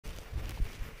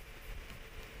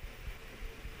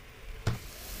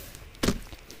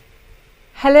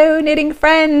Hello, knitting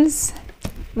friends.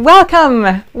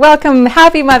 Welcome, welcome.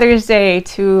 Happy Mother's Day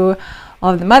to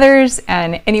all of the mothers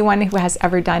and anyone who has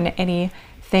ever done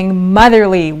anything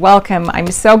motherly. Welcome. I'm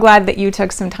so glad that you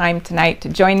took some time tonight to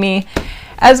join me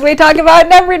as we talk about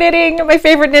number knitting, my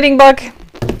favorite knitting book.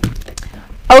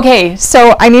 Okay,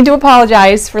 so I need to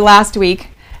apologize for last week.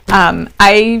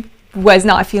 I was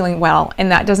not feeling well,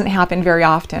 and that doesn't happen very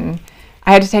often.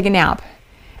 I had to take a nap.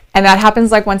 And that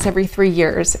happens like once every 3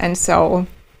 years. And so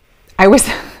I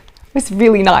was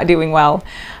really not doing well.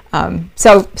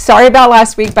 So sorry about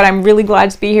last week, but I'm really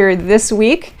glad to be here this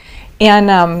week. And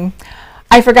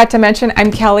I forgot to mention,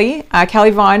 I'm Kelly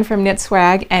Vaughn from Knit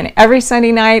Swag. And every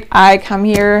Sunday night I come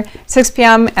here 6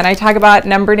 p.m. and I talk about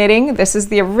number knitting. This is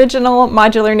the original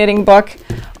modular knitting book.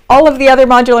 All of the other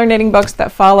modular knitting books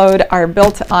that followed are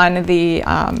built on the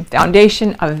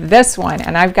foundation of this one.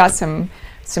 And I've got some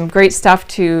great stuff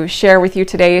to share with you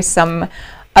today, some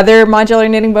other modular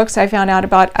knitting books I found out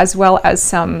about, as well as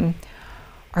some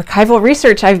archival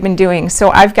research I've been doing. So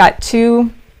I've got two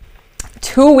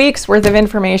weeks worth of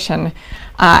information.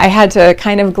 I had to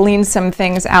kind of glean some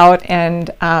things out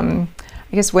and I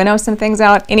guess winnow some things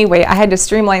out. Anyway, I had to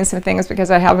streamline some things because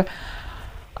I have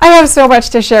so much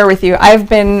to share with you. I've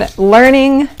been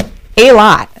learning a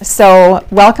lot. So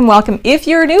welcome, welcome. If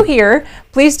you're new here,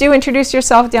 please do introduce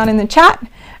yourself down in the chat.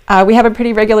 We have a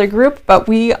pretty regular group, but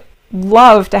we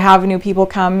love to have new people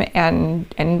come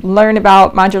and learn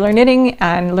about modular knitting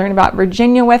and learn about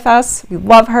Virginia with us. We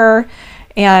love her.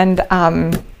 And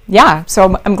yeah,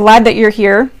 so I'm glad that you're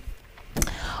here.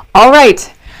 All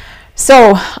right.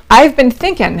 So I've been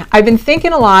thinking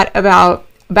a lot about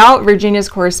Virginia's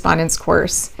correspondence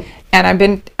course. And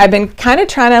I've been kind of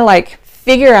trying to like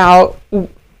figure out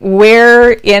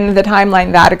where in the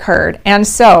timeline that occurred. And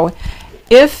so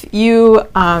if you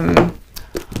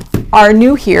are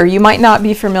new here, you might not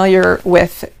be familiar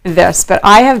with this, but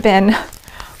I have been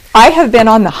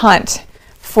on the hunt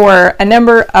for a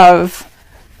number of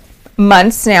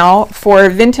months now for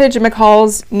vintage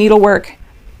McCall's Needlework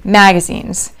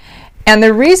magazines. And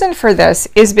the reason for this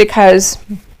is because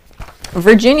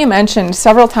Virginia mentioned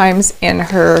several times in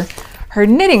her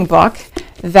knitting book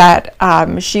that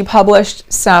she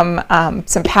published some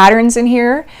patterns in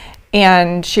here,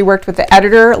 and she worked with the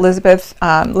editor Elizabeth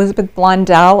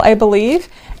Blondell, I believe.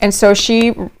 And so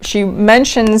she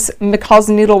mentions McCall's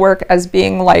Needlework as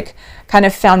being like kind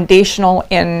of foundational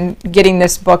in getting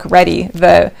this book ready.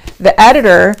 The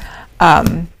editor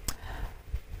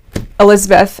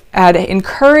Elizabeth had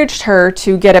encouraged her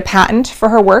to get a patent for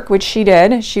her work, which she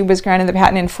did. She was granted the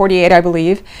patent in '48, I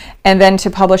believe, and then to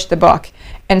publish the book.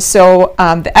 And so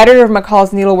the editor of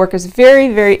McCall's Needlework is very,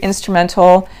 very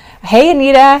instrumental. Hey,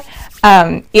 Anita,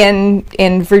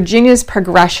 in Virginia's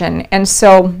progression. And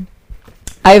so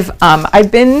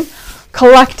I've been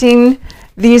collecting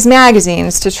these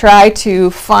magazines to try to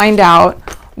find out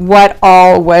what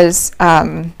all was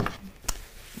happening.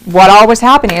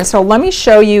 And so let me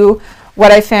show you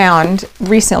what I found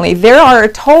recently. There's a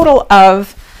total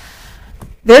of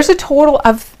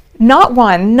not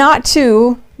one, not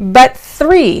two, but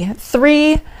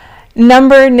three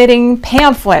number knitting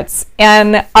pamphlets.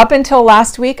 And up until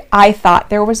last week, I thought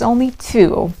there was only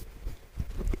 2.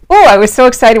 Oh, I was so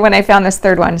excited when I found this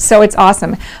third one. So it's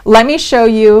awesome. Let me show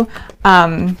you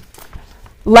some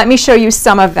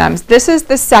of them. This is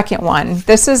the second one.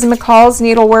 This is McCall's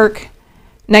Needlework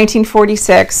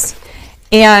 1946.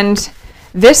 And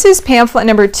this is pamphlet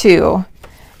number 2.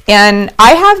 And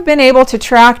I have been able to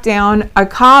track down a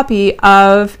copy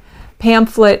of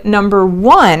pamphlet number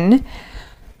 1.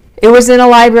 It was in a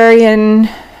library in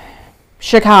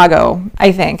Chicago,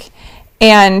 I think.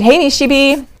 And hey,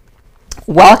 Nishibi,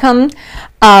 welcome.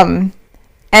 And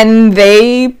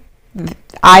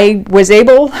I was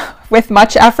able, with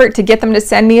much effort, to get them to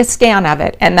send me a scan of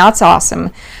it, and that's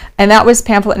awesome. And that was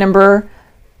pamphlet number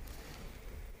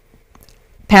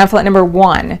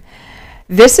 1.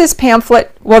 This is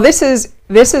pamphlet, well, this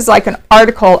is like an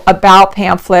article about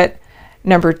pamphlet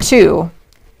number 2.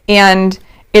 And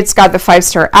it's got the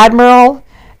 5-star Admiral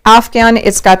Afghan.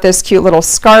 It's got this cute little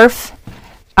scarf.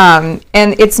 And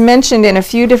it's mentioned in a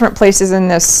few different places in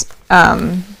this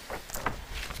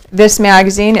this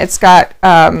magazine. It's got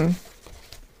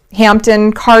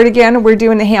Hampton cardigan. We're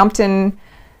doing the Hampton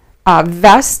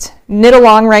vest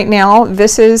knit-along right now.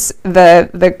 This is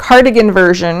the cardigan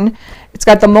version. It's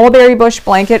got the mulberry bush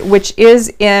blanket, which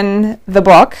is in the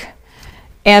book.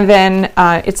 And then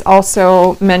it's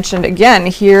also mentioned again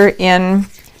here in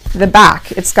the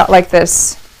back. It's got like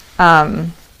this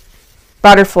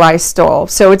butterfly stole.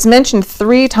 So it's mentioned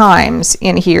 3 times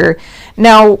in here.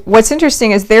 Now, what's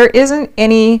interesting is there isn't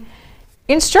any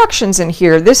instructions in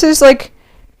here. This is like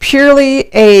purely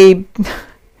a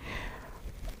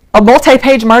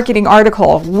multi-page marketing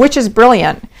article, which is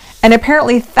brilliant. And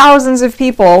apparently thousands of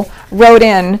people wrote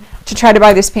in to try to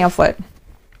buy this pamphlet,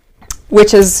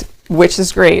 which is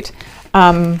great.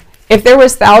 If there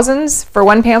was thousands for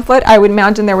one pamphlet, I would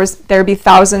imagine there'd be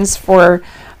thousands for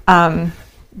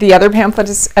the other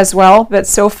pamphlets as well. But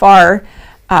so far,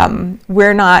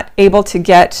 we're not able to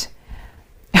get.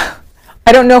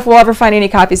 I don't know if we'll ever find any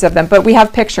copies of them, but we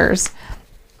have pictures.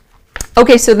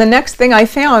 Okay, so the next thing I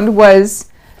found was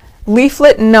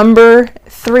leaflet number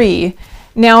 3.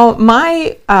 Now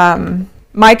my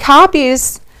my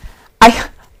copies, I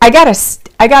got a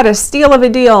steal of a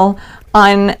deal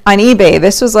on eBay.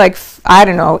 This was like, I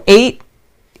don't know, eight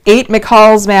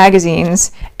McCall's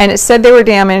magazines, and it said they were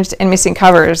damaged and missing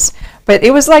covers, but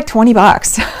it was like 20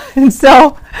 bucks. And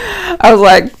so I was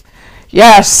like,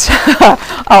 yes,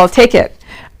 I'll take it.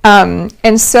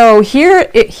 And so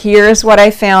here's what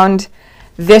I found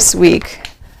this week.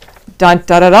 Dun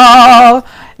da da da!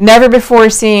 Never before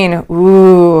seen.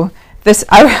 Ooh, this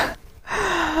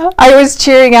I was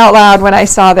cheering out loud when I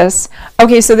saw this.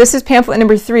 Okay, so this is pamphlet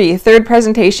number 3, third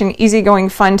presentation, easygoing,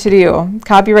 fun to do.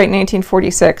 Copyright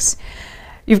 1946.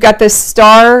 You've got this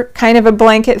star kind of a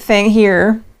blanket thing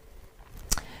here.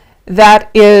 That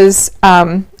is,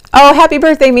 oh, happy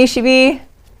birthday, Mishi B,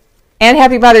 and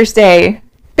happy Mother's Day.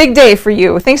 Big day for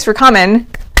you. Thanks for coming.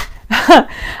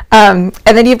 And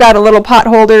then you've got a little pot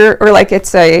holder, or like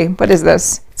it's a, what is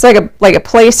this? It's like a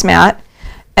placemat.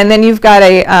 And then you've got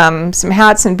a some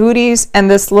hats and booties, and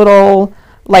this little,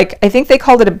 like, I think they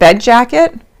called it a bed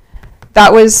jacket.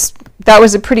 That was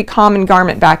a pretty common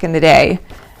garment back in the day.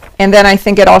 And then I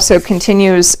think it also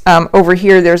continues over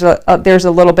here. There's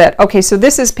a little bit. Okay, so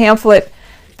this is pamphlet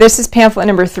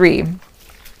number 3.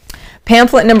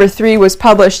 Pamphlet number 3 was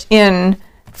published in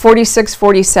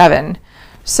 46-47.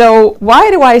 So why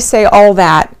do I say all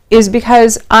that? Is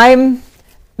because I'm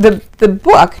the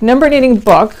book, Number Knitting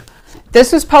book.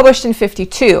 This was published in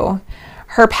 52.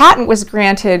 Her patent was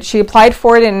granted. She applied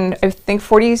for it in, I think,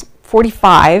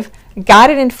 45, got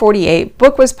it in 48.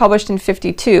 Book was published in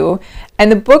 52, and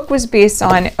the book was based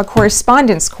on a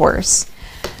correspondence course.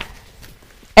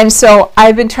 And so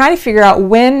I've been trying to figure out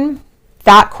when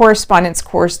that correspondence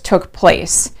course took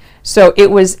place. So it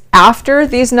was after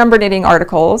these number knitting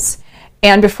articles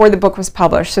and before the book was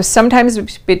published. So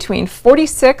sometimes between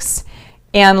 46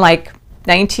 and like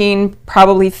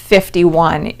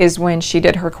 1951 is when she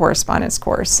did her correspondence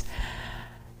course.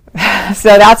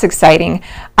 So that's exciting.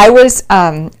 I was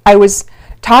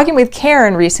talking with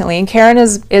Karen recently, and Karen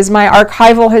is my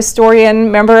archival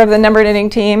historian, member of the number knitting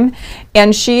team,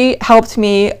 and she helped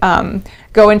me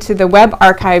go into the web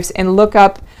archives and look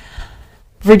up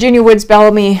Virginia Woods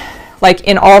Bellamy, like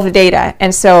in all the data.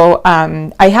 And so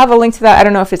I have a link to that. I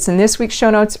don't know if it's in this week's show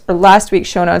notes or last week's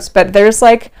show notes, but there's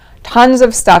like tons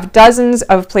of stuff, dozens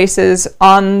of places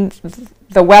on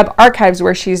the web archives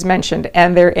where she's mentioned,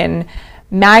 and they're in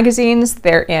magazines,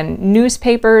 they're in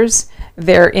newspapers,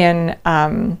 they're in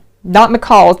not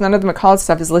McCall's, none of the McCall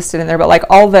stuff is listed in there, but like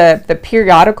all the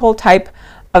periodical type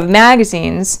of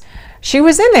magazines, she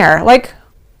was in there like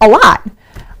a lot,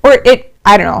 or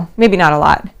I don't know, maybe not a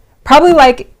lot, probably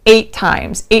like 8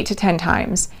 to 10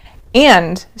 times.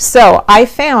 And so I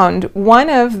found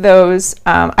one of those,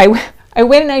 I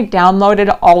went and I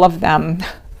downloaded all of them,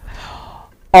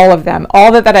 all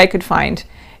that I could find.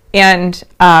 And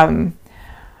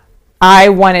I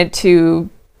wanted to,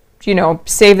 you know,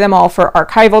 save them all for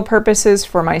archival purposes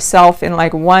for myself in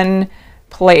like one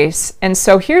place. And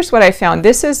so here's what I found.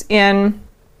 This is in,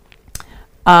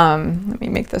 let me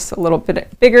make this a little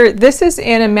bit bigger. This is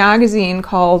in a magazine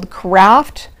called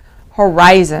Craft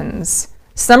Horizons,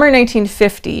 summer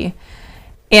 1950.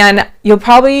 And you'll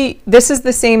probably, this is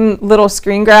the same little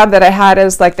screen grab that I had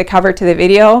as like the cover to the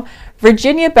video.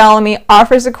 Virginia Bellamy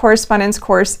offers a correspondence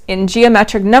course in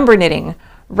geometric number knitting,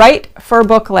 right for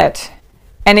booklet.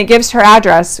 And it gives her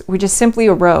address, which is simply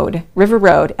a road, River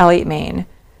Road, Eliot, Maine.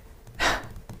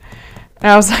 And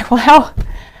I was like, well,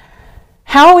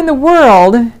 how in the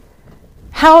world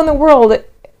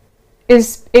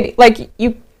is it, like,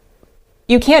 you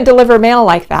can't deliver mail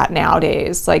like that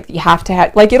nowadays. Like, you have to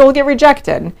have, like, it'll get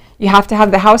rejected. You have to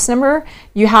have the house number,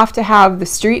 you have to have the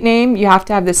street name, you have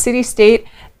to have the city, state,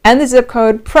 and the zip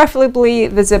code, preferably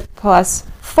the zip plus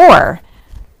 4,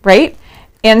 right?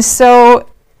 And so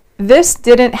this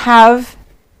didn't have,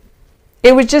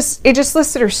 it just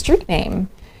listed her street name.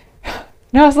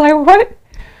 And I was like,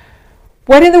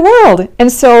 what in the world?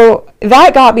 And so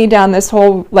that got me down this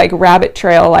whole like rabbit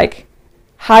trail, like,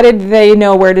 how did they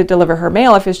know where to deliver her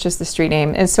mail if it's just the street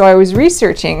name? And so I was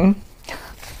researching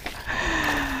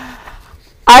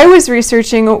I was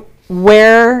researching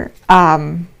where,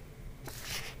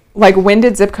 like, when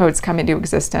did zip codes come into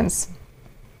existence?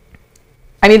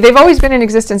 I mean, they've always been in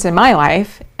existence in my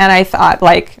life, and I thought,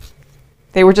 like,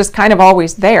 they were just kind of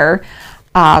always there,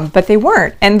 but they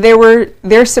weren't, and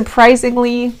they're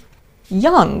surprisingly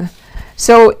young.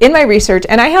 So in my research,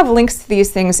 and I have links to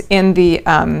these things in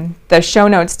the show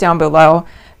notes down below,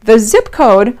 the zip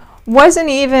code wasn't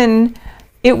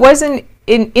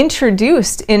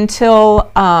introduced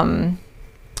until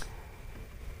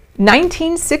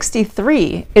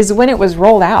 1963 is when it was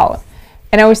rolled out.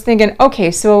 And I was thinking, okay,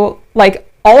 so like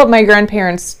all of my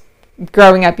grandparents'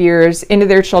 growing up years into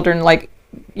their children, like,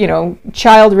 you know,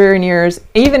 child rearing years,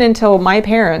 even until my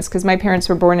parents, because my parents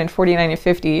were born in 49 and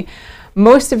 50,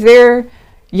 most of their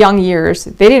young years,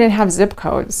 they didn't have zip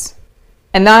codes.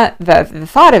 And that the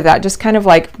thought of that just kind of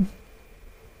like,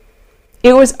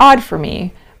 it was odd for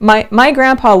me. My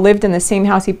grandpa lived in the same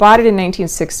house. He bought it in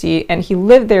 1960, and he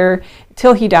lived there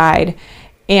till he died,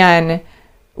 and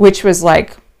which was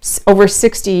like over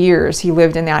 60 years he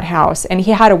lived in that house. And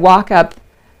he had to walk up,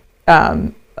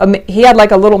 he had like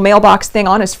a little mailbox thing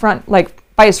on his front, like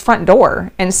by his front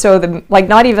door. And so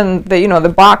not even the, you know, the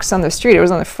box on the street, it was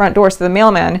on the front door. So the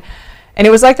mailman, and it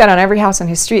was like that on every house on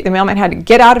his street, the mailman had to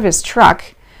get out of his truck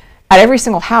at every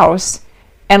single house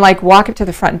and like walk up to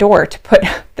the front door to put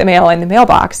the mail in the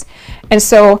mailbox. And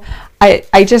so I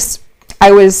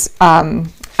was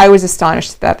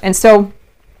astonished at that. And so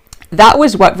that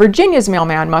was what Virginia's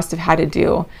mailman must have had to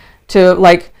do to,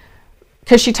 like,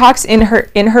 because she talks in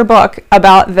her book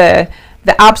about the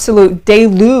absolute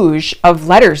deluge of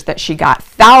letters that she got.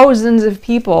 Thousands of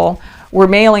people were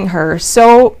mailing her,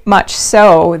 so much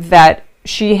so that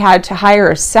she had to hire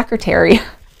a secretary.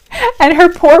 And her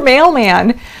poor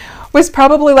mailman was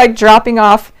probably like dropping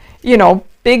off, you know,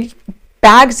 big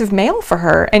bags of mail for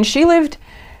her. And she lived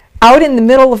out in the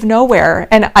middle of nowhere.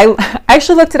 And I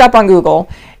actually looked it up on Google,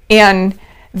 and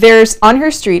there's on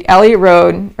her street, Eliot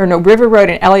Road, or no, River Road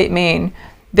in Eliot, Maine,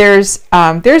 there's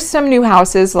some new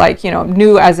houses, like, you know,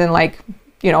 new as in like,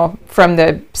 you know, from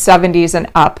the 70s and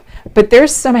up. But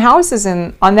there's some houses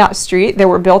on that street that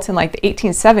were built in like the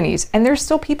 1870s, and there's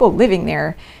still people living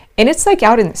there, and it's like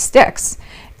out in the sticks.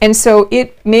 And so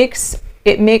it makes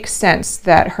sense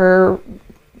that her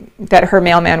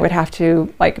mailman would have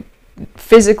to like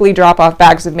physically drop off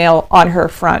bags of mail on her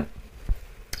front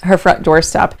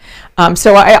doorstep.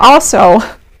 So I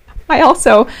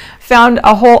also found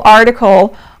a whole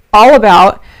article all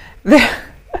about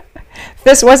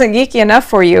this wasn't geeky enough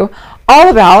for you, all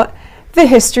about the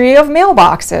history of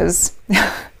mailboxes.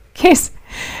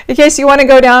 in case you want to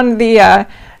go down the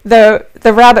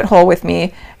rabbit hole with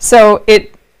me. So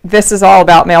this is all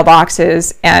about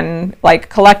mailboxes and like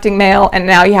collecting mail, and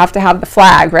now you have to have the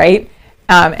flag, right?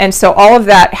 And so all of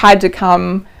that had to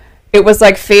come. It was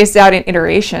like phased out in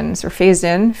iterations, or phased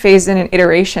in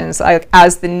iterations, like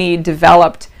as the need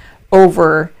developed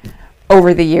over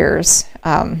the years,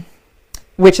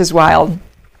 which is wild.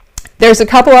 There's a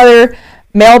couple other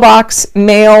mailbox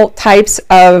mail types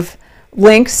of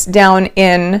links down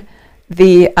in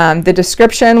the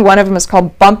description. One of them is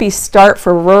called Bumpy Start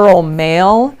for Rural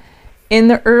Mail in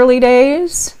the early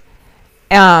days.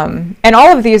 And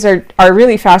all of these are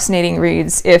really fascinating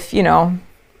reads if, you know,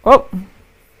 oh,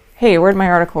 hey, where'd my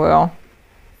article go?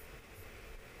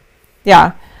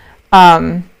 Yeah.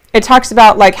 It talks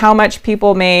about like how much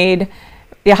people made,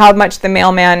 how much the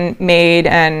mailman made,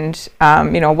 and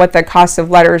you know, what the cost of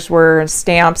letters were and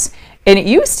stamps. And it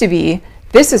used to be,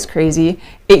 this is crazy,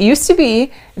 it used to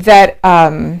be that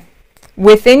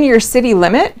within your city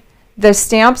limit, the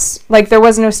stamps, like there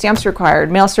was no stamps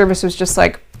required. Mail service was just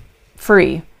like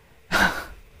free.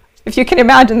 If you can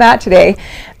imagine that today.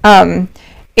 And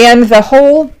the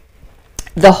whole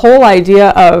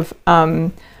idea of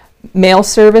mail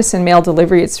service and mail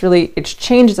delivery, it's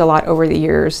changed a lot over the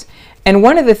years. And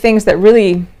one of the things that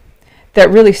really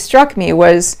struck me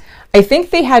was, I think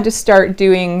they had to start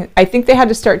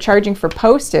charging for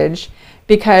postage,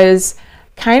 because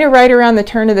kind of right around the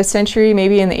turn of the century,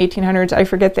 maybe in the 1800s, I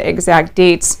forget the exact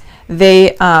dates, the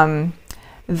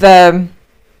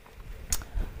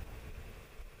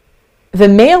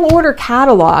mail order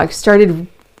catalog started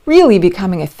really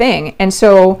becoming a thing. And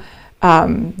so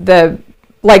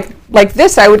like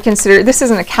this, I would consider, this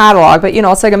isn't a catalog, but you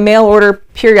know, it's like a mail order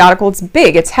periodical. It's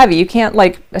big, it's heavy. You can't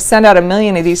like send out 1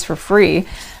 million of these for free.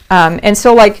 And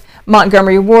so like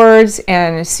Montgomery Ward's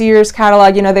and Sears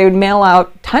catalog, you know, they would mail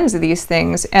out tons of these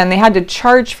things, and they had to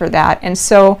charge for that. And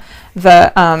so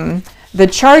the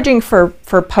charging for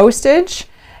postage,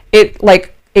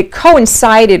 it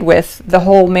coincided with the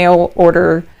whole mail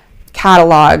order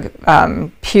catalog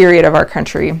period of our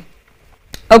country.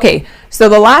 Okay, so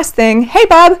the last thing, hey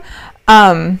Bob,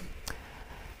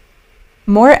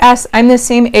 more S, I'm the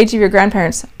same age of your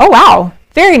grandparents. Oh wow,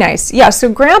 very nice. Yeah, so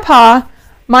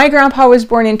my grandpa was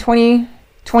born in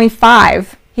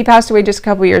 2025. He passed away just a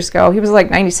couple years ago. He was like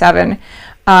 97.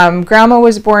 Grandma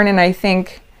was born in, I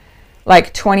think,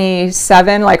 like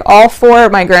 27. Like all four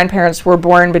of my grandparents were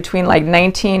born between like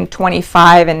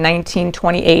 1925 and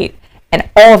 1928. And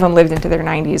all of them lived into their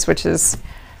 90s, which is,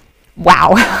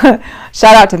 wow.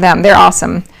 Shout out to them. They're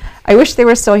awesome. I wish they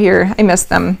were still here. I miss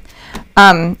them.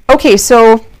 Okay,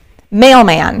 so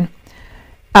mailman.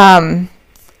 Why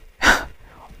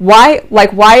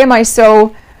am I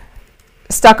so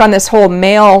stuck on this whole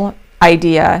mail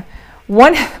idea?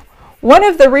 One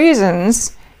of the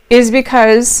reasons is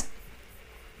because,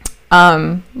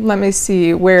 let me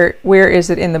see, where is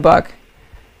it in the book?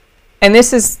 And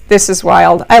this is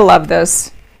wild. I love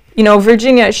this. You know,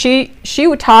 Virginia, she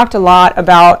talked a lot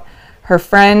about her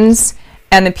friends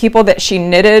and the people that she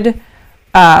knitted,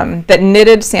 that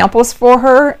knitted samples for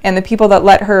her, and the people that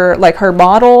let her, like her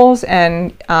models,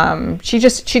 and she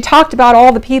talked about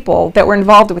all the people that were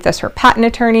involved with this. Her patent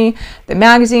attorney, the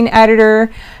magazine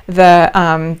editor,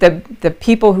 the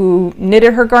people who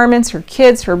knitted her garments, her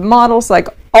kids, her models, like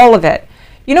all of it.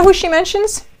 You know who she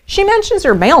mentions? She mentions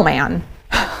her mailman.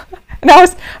 And I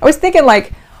was thinking,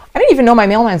 like, I didn't even know my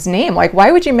mailman's name. Like,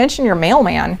 why would you mention your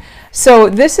mailman? So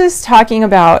this is talking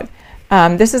about,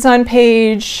 this is on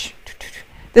page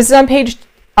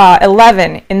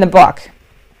 11 in the book.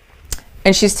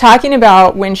 And she's talking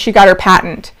about when she got her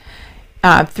patent,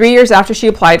 3 years after she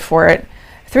applied for it.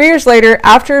 3 years later,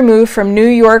 after a move from New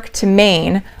York to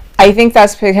Maine, I think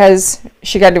that's because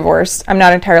she got divorced. I'm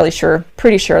not entirely sure,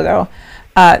 pretty sure though.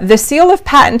 The seal of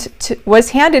patent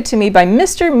was handed to me by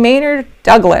Mr. Maynard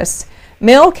Douglas,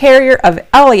 mail carrier of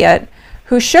Eliot,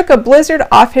 who shook a blizzard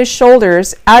off his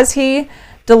shoulders as he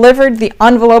delivered the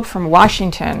envelope from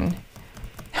Washington.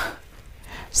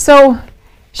 So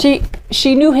she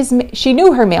knew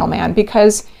her mailman,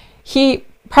 because he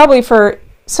probably for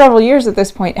several years at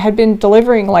this point had been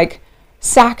delivering like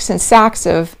sacks and sacks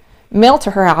of mail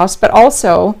to her house, but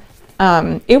also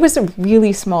it was a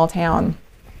really small town.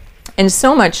 And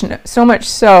so much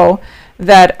so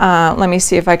that, let me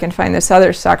see if I can find this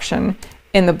other section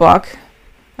in the book.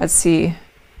 Let's see.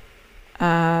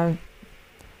 Because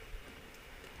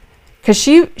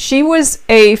she was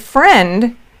a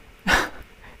friend.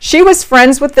 She was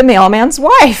friends with the mailman's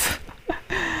wife.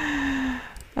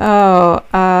 Oh,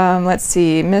 let's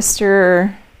see.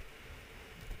 Mr.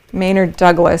 Maynard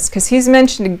Douglas, because he's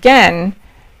mentioned again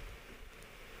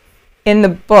in the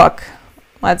book.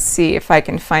 Let's see if I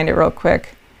can find it real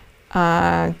quick.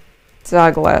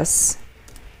 Douglas.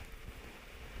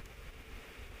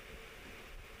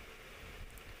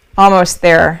 Almost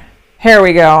there. Here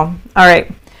we go. All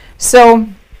right. So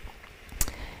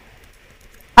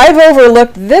I've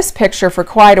overlooked this picture for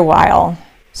quite a while.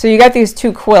 So you got these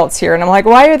two quilts here, and I'm like,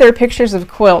 why are there pictures of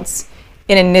quilts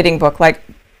in a knitting book? Like,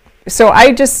 so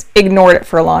I just ignored it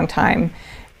for a long time.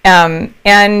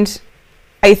 And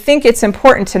I think it's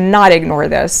important to not ignore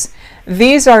this.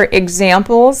 These are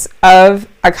examples of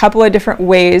a couple of different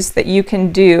ways that you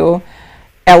can do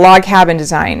a log cabin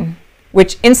design,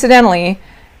 which incidentally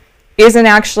isn't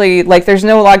actually, like, there's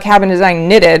no log cabin design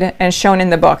knitted and shown in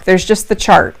the book. There's just the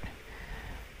chart.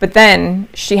 But then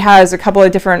she has a couple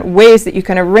of different ways that you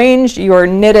can arrange your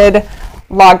knitted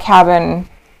log cabin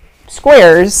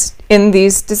squares in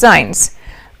these designs.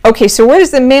 Okay, so where does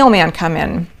the mailman come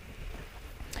in?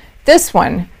 This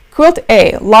one, Quilt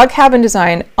A, log cabin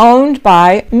design owned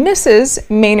by Mrs.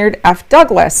 Maynard F.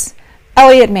 Douglas,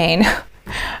 Eliot, Maine.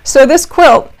 So this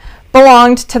quilt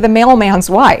belonged to the mailman's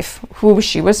wife, who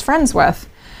she was friends with.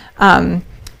 And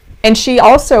she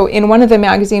also, in one of the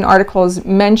magazine articles,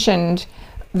 mentioned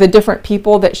the different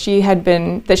people that she had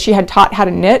taught how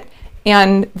to knit,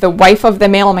 and the wife of the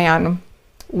mailman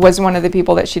was one of the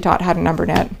people that she taught how to number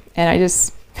knit. And I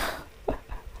just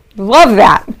love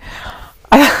that.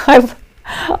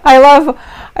 I love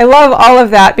all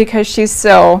of that, because she's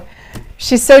so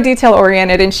detail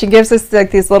oriented, and she gives us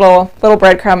like these little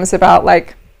breadcrumbs about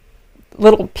like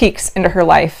little peeks into her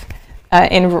life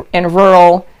in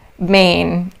rural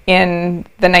Maine in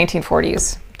the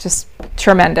 1940s. Just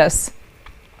tremendous.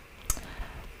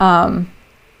 Bye,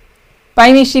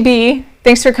 Mishi B.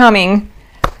 Thanks for coming.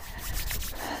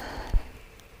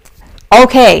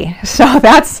 Okay, so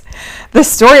that's the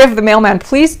story of the mailman.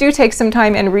 Please do take some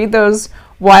time and read those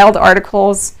wild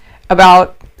articles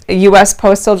about U.S.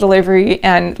 postal delivery,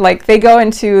 and like they go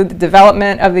into the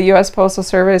development of the U.S. Postal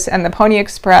Service and the Pony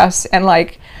Express, and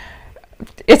like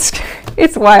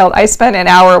it's wild. I spent an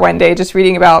hour one day just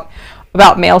reading about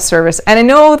mail service, and I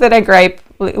know that I gripe.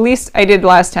 At least I did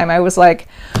last time. I was like,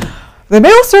 the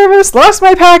mail service lost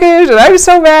my package, and I was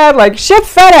so mad. Like, ship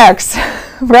FedEx,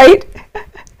 right?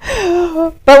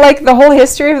 But like the whole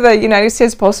history of the United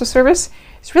States Postal Service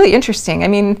is really interesting. I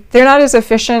mean, they're not as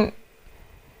efficient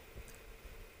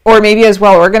or maybe as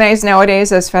well organized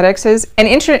nowadays as FedEx is. And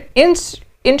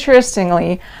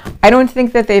interestingly, I don't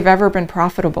think that they've ever been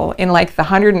profitable in like the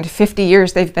 150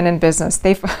 years they've been in business.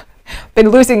 They've been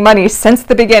losing money since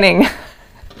the beginning.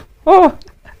 Oh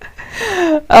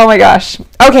my gosh.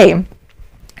 Okay,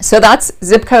 so that's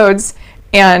zip codes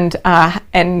and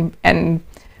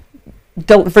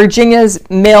Virginia's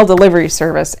mail delivery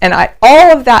service, and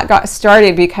all of that got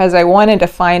started because I wanted to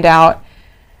find out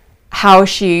how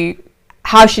she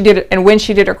did it and when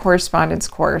she did her correspondence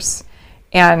course.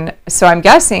 And so I'm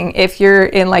guessing if you're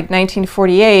in like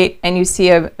 1948 and you see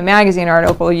a magazine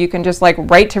article, you can just like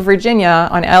write to Virginia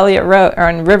on Eliot Road or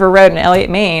on River Road in Eliot,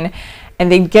 Maine,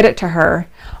 and they get it to her.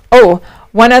 Oh,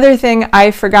 one other thing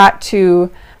I forgot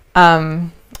to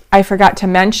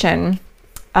mention.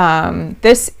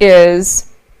 This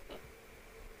is,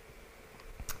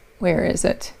 where is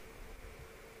it?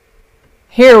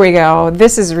 Here we go.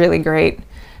 This is really great.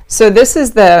 So this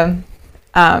is the,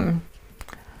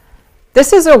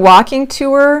 this is a walking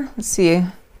tour, let's see,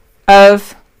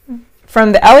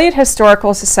 from the Eliot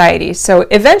Historical Society. So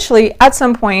eventually, at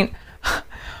some point,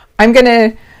 I'm going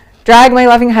to drag my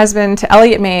loving husband to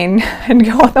Eliot, Maine and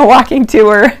go on the walking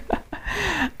tour.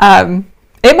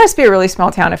 It must be a really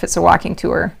small town if it's a walking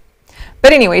tour.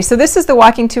 But anyway, so this is the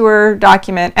walking tour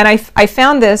document, and I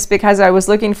found this because I was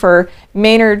looking for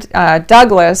Maynard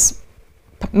Douglas,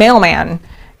 mailman,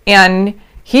 and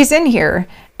he's in here.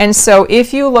 And so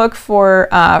if you look for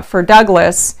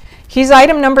Douglas, he's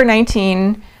item number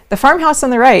 19. The farmhouse on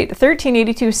the right,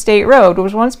 1382 State Road,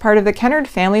 was once part of the Kennard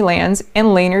family lands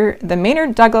and later the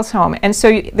Maynard Douglas home. And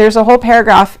so there's a whole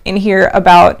paragraph in here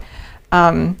about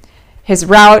his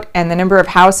route and the number of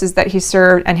houses that he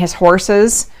served and his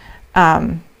horses.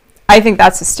 I think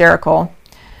that's hysterical.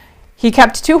 He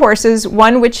kept 2 horses,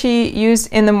 one which he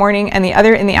used in the morning and the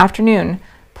other in the afternoon.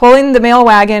 Pulling the mail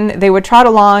wagon, they would trot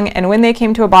along, and when they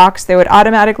came to a box, they would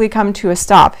automatically come to a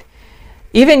stop.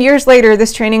 Even years later,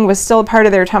 this training was still a part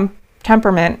of their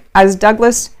temperament, as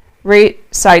Douglas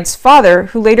Rayside's father,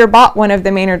 who later bought one of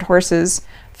the Maynard horses,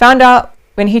 found out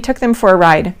when he took them for a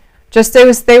ride. Just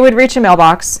as they would reach a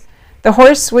mailbox, the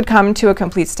horse would come to a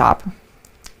complete stop.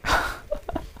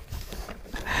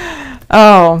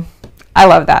 Oh, I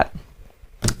love that.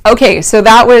 Okay, so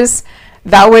that was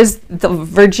the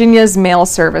Virginia's mail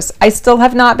service. I still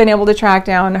have not been able to track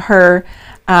down her,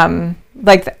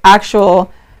 like the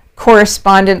actual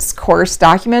correspondence course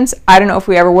documents. I don't know if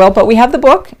we ever will, but we have the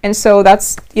book, and so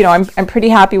that's, you know, I'm pretty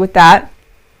happy with that.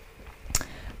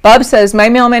 Bob says, my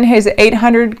mailman has an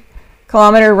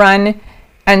 800-kilometer run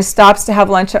and stops to have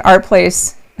lunch at our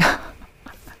place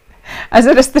as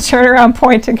it is the turnaround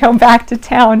point to come back to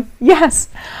town. Yes,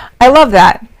 I love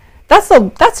that. That's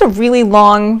a really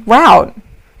long route.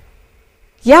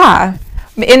 Yeah,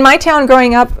 in my town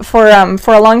growing up for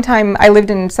a long time, I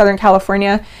lived in Southern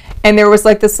California, and there was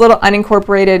like this little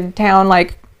unincorporated town,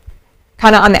 like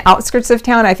kind of on the outskirts of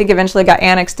town. I think eventually got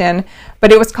annexed in,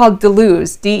 but it was called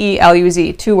Deluz,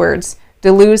 D-E-L-U-Z, 2 words,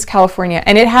 Deluz, California,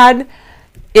 and it had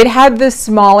the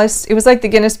smallest. It was like the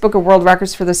Guinness Book of World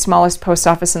Records for the smallest post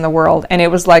office in the world, and it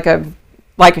was like a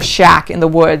shack in the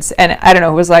woods, and I don't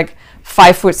know, it was like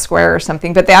 5 foot square or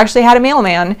something, but they actually had a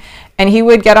mailman, and he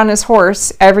would get on his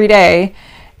horse every day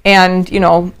and, you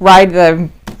know, ride the,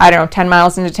 I don't know, 10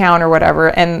 miles into town or whatever,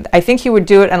 and I think he would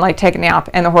do it and like take a nap,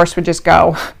 and the horse would just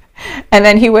go. And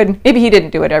then maybe he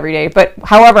didn't do it every day, but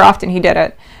however often he did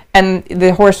it, and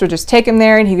the horse would just take him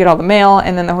there, and he'd get all the mail,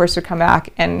 and then the horse would come back,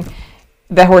 and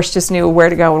the horse just knew where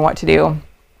to go and what to do.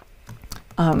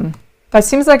 That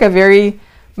seems like a very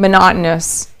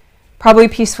monotonous, probably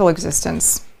peaceful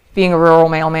existence, being a rural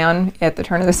mailman at the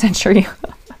turn of the century.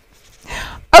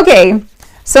 Okay,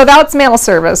 so that's mail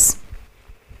service.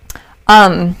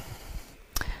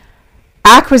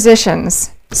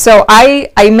 Acquisitions. So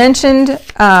I mentioned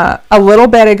a little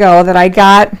bit ago that I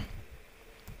got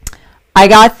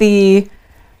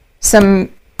some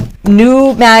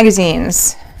new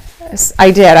magazines.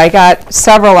 I did. I got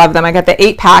several of them. I got the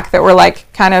 8-pack that were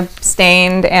like kind of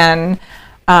stained, and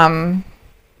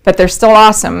but they're still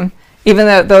awesome, even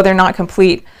though they're not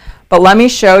complete. But let me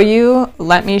show you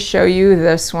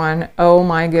this one. Oh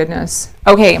my goodness.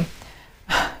 Okay,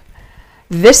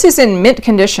 this is in mint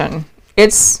condition.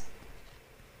 It's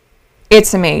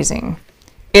amazing.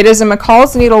 It is a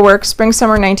McCall's Needlework, Spring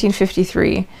Summer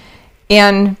 1953,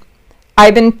 and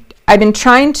I've been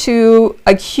trying to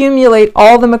accumulate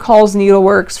all the McCall's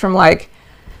Needleworks from like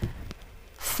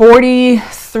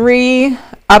 43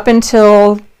 up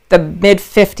until the mid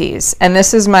 50s, and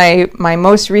this is my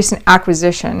most recent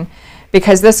acquisition,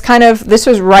 because this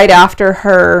was right after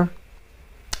her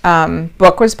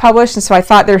book was published, and so I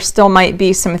thought there still might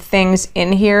be some things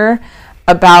in here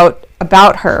about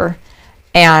her,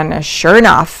 and sure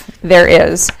enough there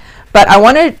is. But I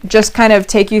want to just kind of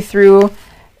take you through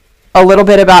a little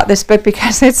bit about this book,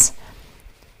 because it's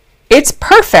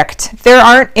perfect. There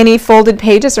aren't any folded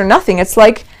pages or nothing. It's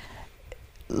like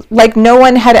no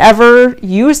one had ever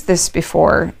used this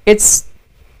before. It's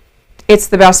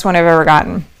the best one I've ever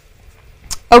gotten.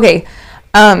 Okay,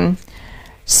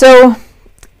 so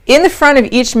in the front of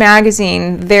each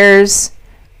magazine there's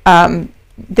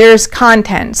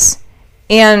contents,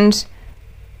 and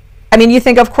I mean, you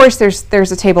think of course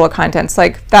there's a table of contents,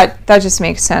 like that just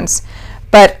makes sense.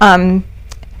 But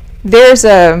there's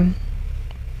a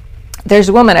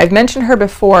woman, I've mentioned her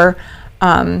before.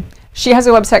 She has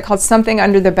a website called Something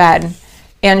Under the Bed,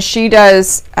 and she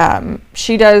does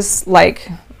like,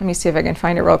 let me see if I can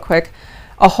find it real quick,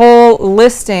 a whole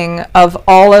listing of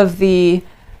all of the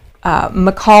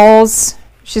McCall's.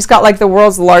 She's got like the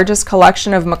world's largest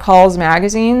collection of McCall's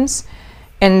magazines,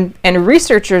 and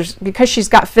researchers, because she's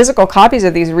got physical copies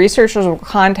of these, researchers will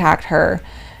contact her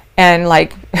and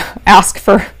like ask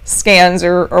for scans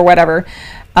or whatever.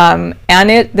 And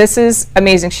this is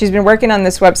amazing. She's been working on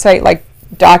this website, like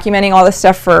documenting all this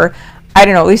stuff for, I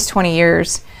don't know, at least 20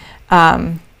 years.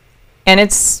 And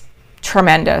it's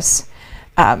tremendous.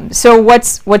 So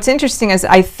what's interesting is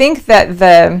I think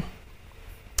that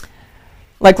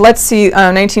like, let's see,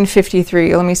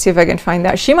 1953. Let me see if I can find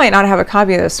that. She might not have a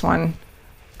copy of this one.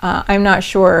 I'm not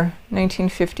sure.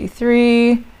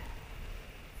 1953.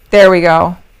 There we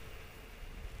go.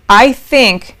 I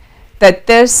think that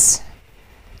this,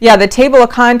 yeah, the table of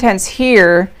contents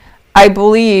here, I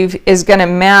believe, is going to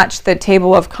match the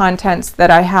table of contents that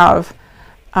I have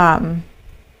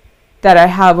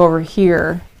over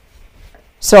here.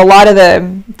 So a lot of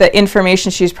the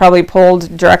information she's probably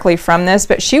pulled directly from this,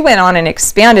 but she went on and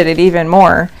expanded it even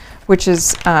more, which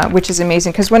is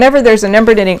amazing. Because whenever there's a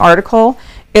number knitting article,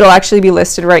 it'll actually be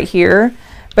listed right here.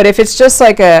 But if it's just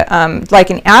like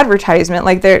an advertisement,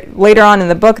 like later on in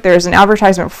the book, there's an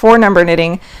advertisement for number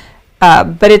knitting,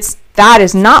 but that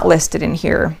is not listed in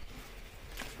here.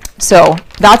 So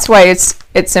that's why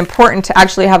it's important to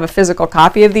actually have a physical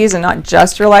copy of these and not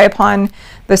just rely upon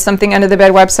the Something Under the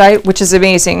Bed website, which is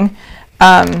amazing.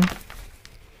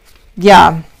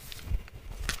 Yeah.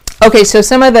 Okay, so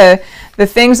some of the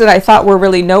things that I thought were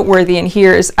really noteworthy in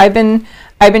here is I've been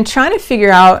trying to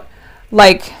figure out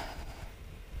like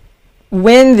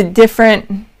when the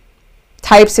different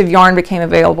types of yarn became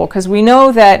available, because we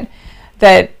know that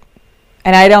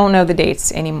and I don't know the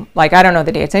dates I don't know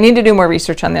the dates. I need to do more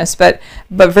research on this, but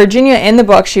Virginia in the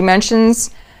book, she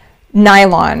mentions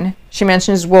nylon, she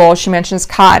mentions wool, she mentions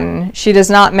cotton. She does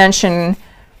not mention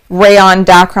rayon,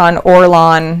 dacron,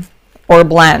 orlon, or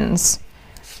blends.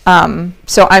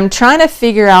 So I'm trying to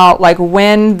figure out like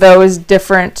when those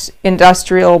different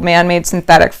industrial man-made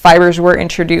synthetic fibers were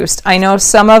introduced. I know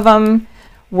some of them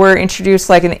were introduced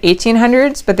like in the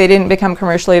 1800s, but they didn't become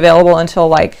commercially available until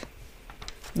like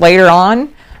later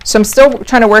on. So I'm still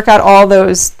trying to work out all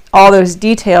those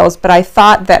details, but I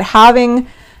thought that having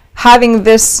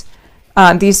this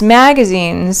these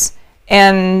magazines,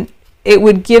 and it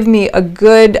would give me a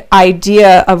good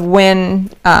idea of when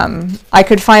I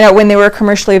could find out when they were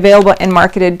commercially available and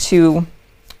marketed to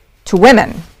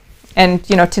women, and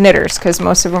to knitters, because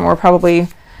most of them were probably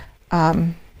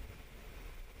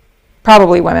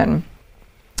women.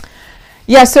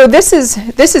 Yeah, so this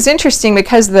is interesting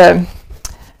because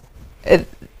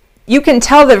you can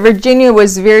tell that Virginia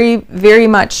was very, very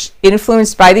much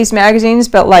influenced by these magazines,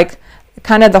 but like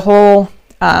kind of the whole,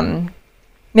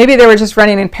 maybe they were just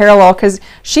running in parallel, because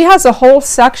she has a whole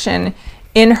section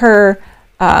in her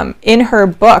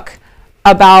book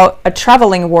about a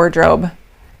traveling wardrobe.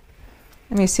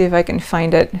 Let me see if I can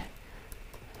find it.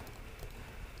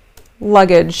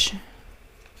 Luggage.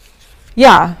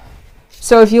 Yeah.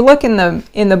 So if you look in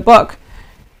the book,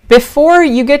 before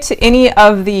you get to any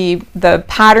of the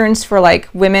patterns for like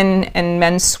women and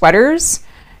men's sweaters,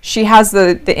 she has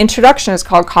the introduction is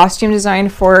called Costume Design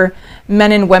for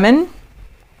Men and Women.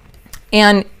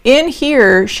 And in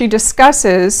here, she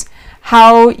discusses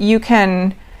how you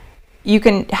can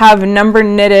have number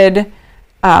knitted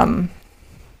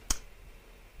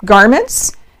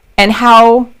garments, and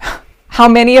how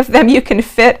many of them you can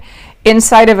fit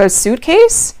inside of a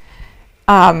suitcase.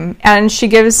 And she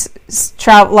gives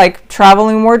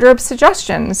traveling wardrobe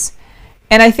suggestions.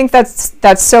 And I think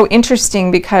that's so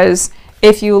interesting, because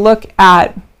if you look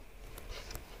at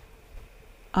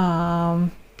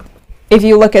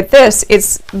this,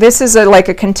 this is like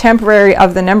a contemporary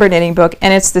of the number knitting book,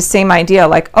 and it's the same idea.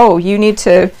 Like, oh, you need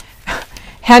to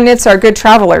hand knits are good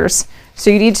travelers, so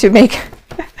you need to make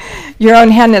your own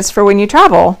hand knits for when you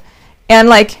travel. And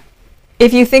like,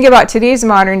 if you think about today's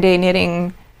modern day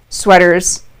knitting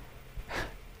sweaters,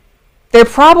 they're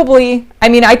probably, I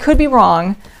mean, I could be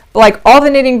wrong, but like all the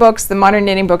knitting books, the modern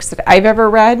knitting books that I've ever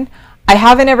read, I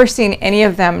haven't ever seen any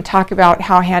of them talk about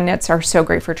how hand knits are so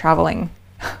great for traveling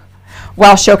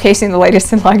while showcasing the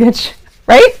latest in luggage,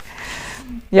 right?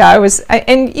 Yeah,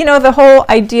 and you know, the whole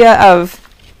idea of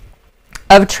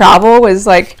travel was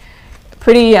like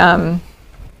pretty, I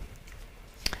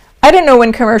don't know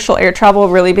when commercial air travel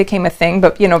really became a thing,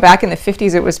 but you know, back in the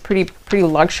 50s, it was pretty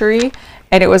luxury,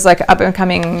 and it was like up and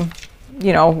coming,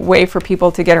 you know, way for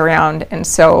people to get around. And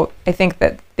so I think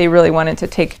that they really wanted to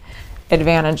take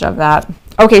advantage of that.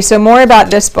 Okay, so more about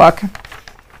this book.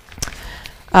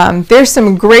 There's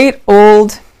some great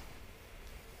old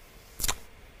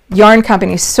yarn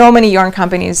companies, so many yarn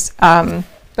companies. Oh,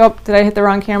 did I hit the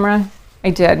wrong camera? I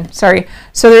did, sorry.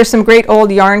 So there's some great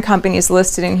old yarn companies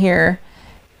listed in here,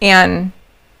 and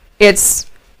it's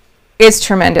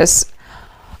tremendous.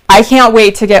 I can't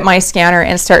wait to get my scanner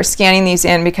and start scanning these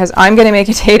in, because I'm going to make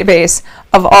a database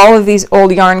of all of these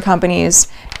old yarn companies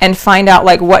and find out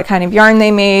like what kind of yarn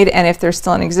they made and if they're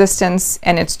still in existence.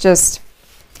 And it's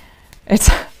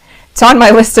on my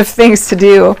list of things to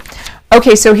do.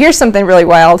 Okay, so here's something really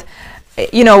wild.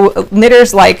 You know,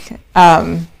 knitters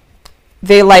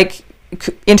they like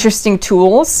interesting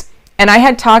tools, and I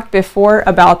had talked before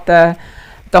about the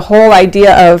whole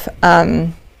idea of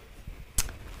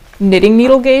knitting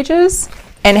needle gauges,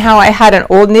 and how I had an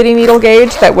old knitting needle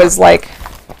gauge that was like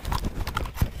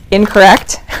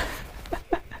incorrect.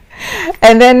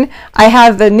 And then I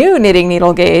have the new knitting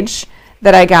needle gauge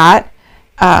that I got,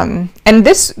 and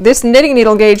this knitting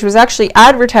needle gauge was actually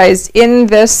advertised in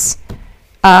this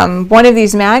one of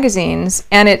these magazines,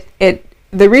 and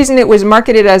the reason it was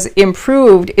marketed as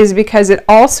improved is because it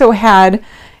also had,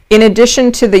 in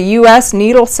addition to the US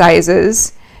needle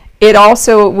sizes, it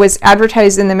also was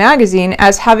advertised in the magazine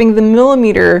as having the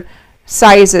millimeter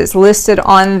sizes listed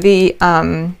on the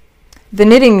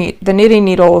knitting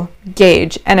needle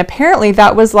gauge. And apparently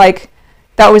that was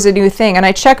a new thing. And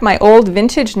I checked my old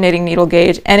vintage knitting needle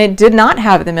gauge, and it did not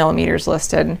have the millimeters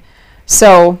listed.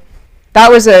 So that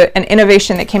was an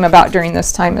innovation that came about during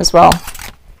this time as well.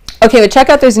 Okay, but check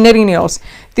out those knitting needles.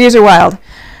 These are wild.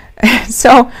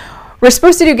 So we're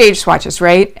supposed to do gauge swatches,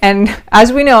 right? And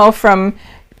as we know from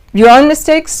your own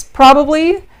mistakes,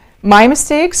 probably my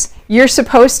mistakes, you're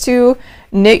supposed to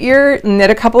knit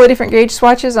a couple of different gauge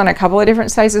swatches on a couple of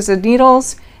different sizes of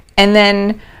needles, and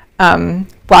then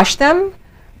wash them,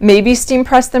 maybe steam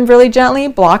press them really gently,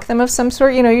 block them of some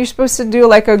sort. You know, you're supposed to do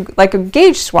like a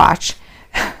gauge swatch.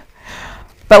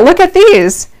 But look at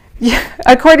these.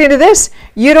 According to this,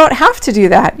 you don't have to do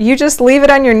that. You just leave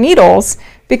it on your needles,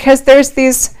 because there's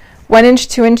these 1 inch,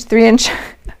 2 inch, 3 inch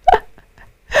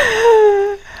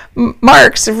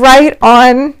marks right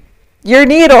on your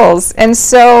needles. And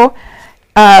so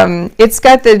it's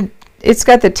got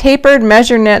the tapered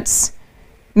measure knits.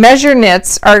 Measure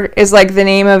knits is like the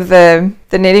name of the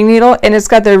knitting needle, and it's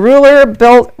got the ruler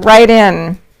built right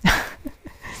in.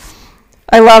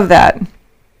 I love that.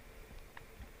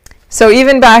 So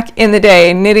even back in the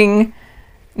day,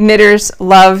 knitters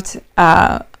loved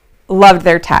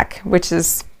their tech, which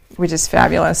is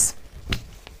fabulous.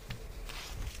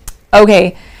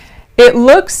 Okay, it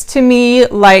looks to me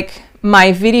like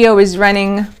my video is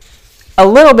running a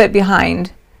little bit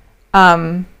behind.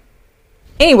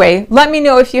 Anyway, let me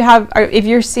know if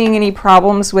you're seeing any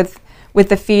problems with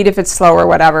the feed, if it's slow or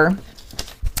whatever.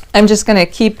 I'm just gonna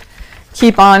keep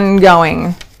on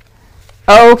going.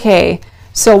 Okay,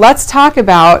 so let's talk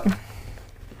about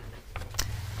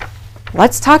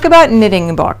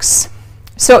knitting books.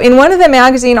 So in one of the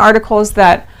magazine articles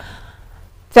that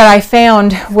I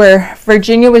found, where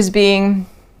Virginia was being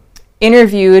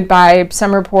interviewed by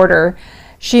some reporter,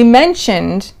 she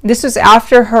mentioned, this was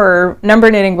after her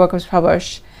Number Knitting book was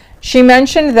published, she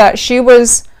mentioned that she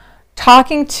was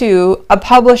talking to a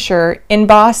publisher in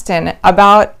Boston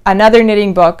about another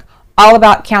knitting book all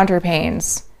about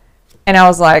counterpanes. And I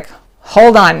was like,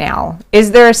 hold on now,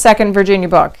 is there a second Virginia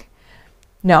book?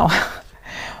 No.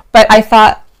 But I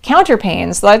thought,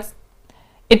 counterpanes,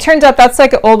 it turns out that's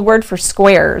like an old word for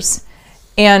squares.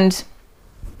 And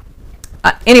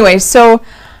anyway, so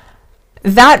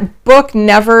That book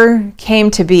never came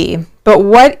to be. But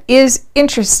what is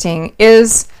interesting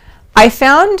is I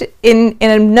found in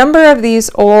a number of these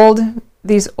old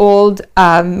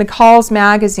McCall's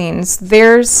magazines,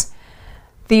 there's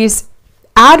these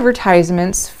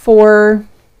advertisements for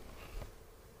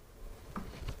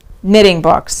knitting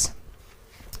books.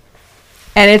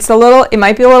 And it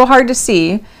might be a little hard to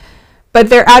see, but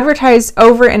they're advertised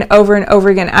over and over and over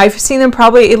again. I've seen them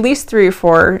probably at least 3 or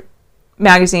 4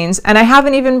 magazines, and I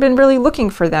haven't even been really looking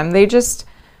for them. They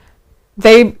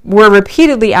were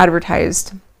repeatedly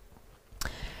advertised.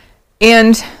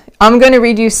 And I'm going to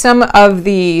read you some of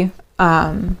the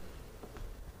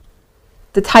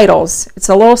titles. It's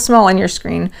a little small on your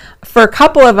screen. For a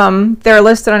couple of them, they're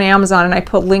listed on Amazon, and I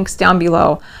put links down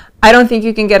below. I don't think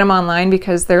you can get them online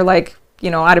because they're like,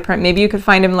 out of print. Maybe you could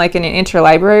find them like in an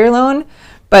interlibrary loan,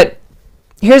 but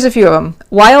here's a few of them.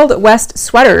 Wild West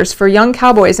Sweaters for Young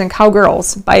Cowboys and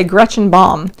Cowgirls by Gretchen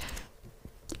Baum.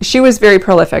 She was very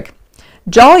prolific.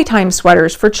 Jolly Time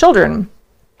Sweaters for Children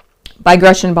by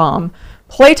Gretchen Baum.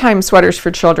 Playtime Sweaters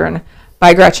for Children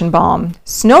by Gretchen Baum.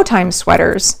 Snowtime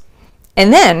Sweaters.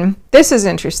 And then, this is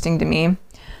interesting to me,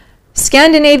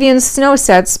 Scandinavian Snow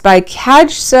Sets by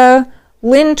Kajsa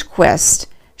Lindquist.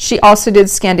 She also did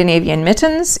Scandinavian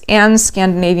mittens and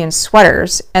Scandinavian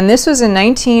sweaters. And this was in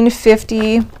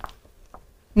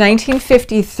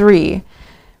 1953.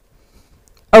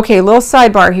 Okay, little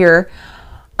sidebar here.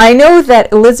 I know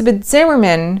that Elizabeth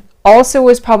Zimmerman also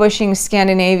was publishing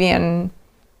Scandinavian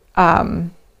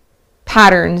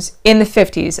patterns in the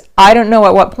 50s. I don't know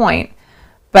at what point,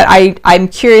 but I'm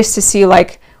curious to see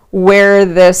like where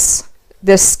this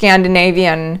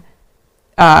Scandinavian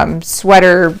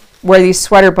where these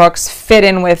sweater books fit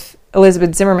in with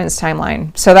Elizabeth Zimmerman's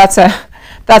timeline. So that's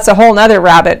a whole nother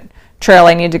rabbit trail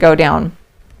I need to go down.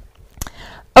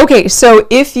 Okay, so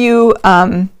if you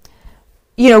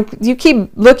you keep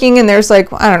looking and there's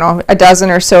like, I don't know, a dozen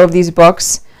or so of these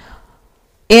books.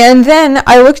 And then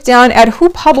I looked down at who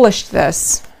published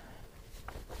this.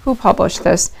 Who published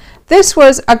this? This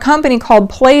was a company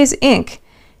called Plays Inc.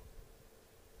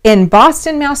 in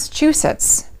Boston,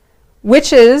 Massachusetts,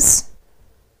 which is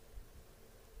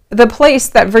the place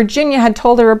that Virginia had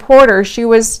told a reporter she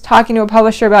was talking to a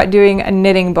publisher about doing a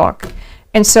knitting book.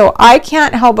 And so I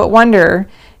can't help but wonder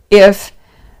if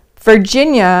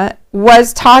Virginia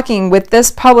was talking with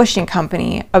this publishing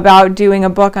company about doing a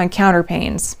book on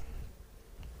counterpanes.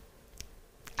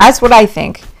 That's what I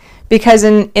think, because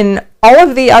in all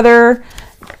of the other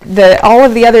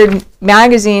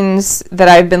magazines that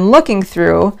I've been looking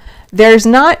through, there's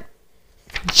not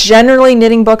generally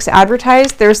knitting books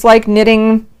advertised. There's like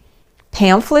knitting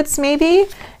pamphlets maybe,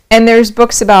 and there's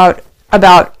books about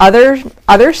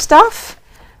other stuff,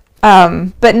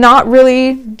 but not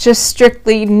really just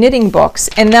strictly knitting books.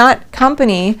 And that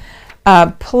company,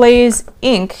 Plays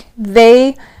Inc.,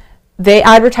 they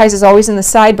advertise, as always in the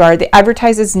sidebar, they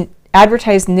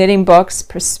advertise knitting books,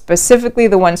 specifically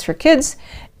the ones for kids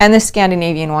and the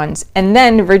Scandinavian ones. And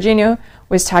then Virginia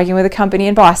was talking with a company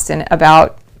in Boston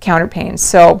about counterpanes.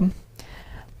 So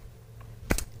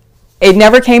it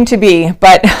never came to be,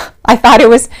 but I thought it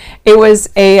was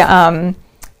a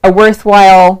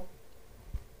worthwhile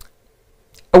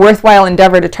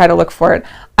endeavor to try to look for it.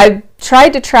 I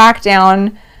tried to track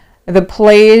down the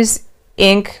Plays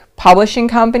Inc. publishing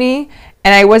company,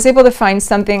 and I was able to find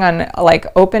something on like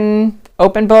Open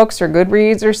Books or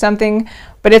Goodreads or something,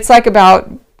 but it's like about,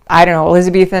 I don't know,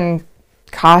 Elizabethan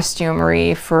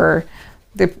costumery for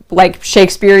the like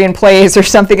Shakespearean plays or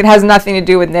something. It has nothing to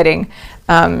do with knitting.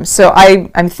 So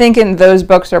I'm thinking those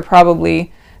books are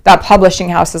probably, that publishing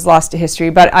house is lost to history,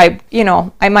 but I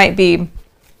might be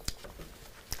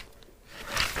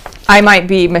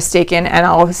mistaken, and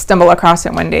I'll stumble across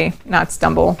it one day. Not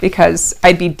stumble, because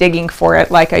I'd be digging for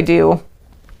it like I do.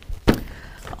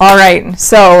 All right,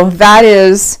 so that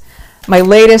is my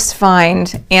latest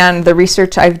find and the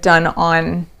research I've done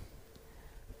on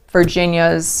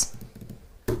Virginia's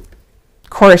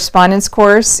correspondence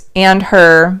course and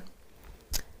her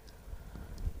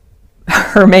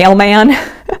mailman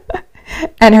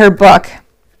and her book.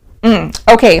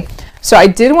 Okay, so I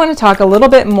did want to talk a little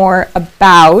bit more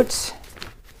about,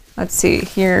 let's see,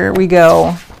 here we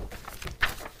go.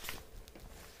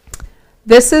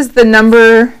 This is the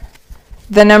number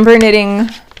knitting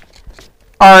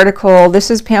article. This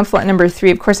is pamphlet number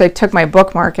 3. Of course, I took my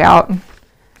bookmark out.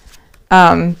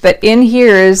 But in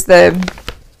here is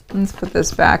let's put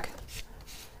this back.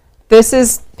 This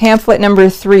is pamphlet number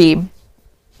 3.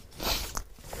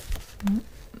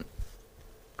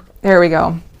 There we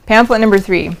go. Pamphlet number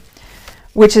 3,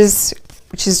 which is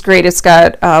great. It's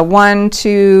got 1,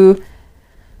 2,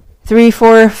 3,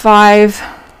 4, 5,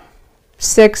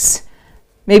 6,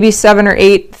 maybe 7 or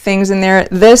 8 things in there.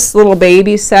 This little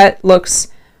baby set looks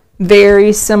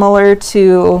very similar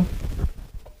to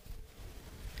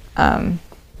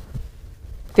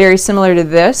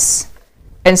this,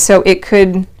 and so it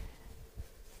could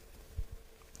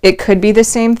be the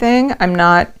same thing. I'm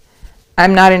not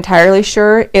entirely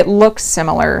sure. It looks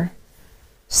similar,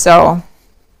 so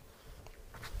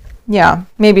yeah,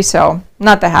 maybe so.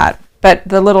 Not the hat, but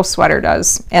the little sweater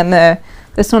does. And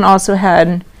this one also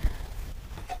had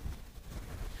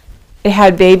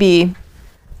baby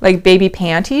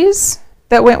panties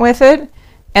that went with it,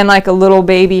 and like a little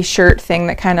baby shirt thing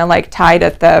that kind of like tied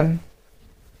at the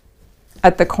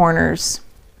corners.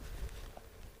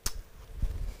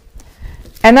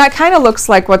 And that kind of looks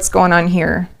like what's going on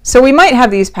here. So we might have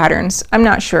these patterns, I'm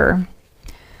not sure.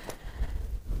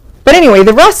 But anyway,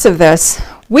 the rest of this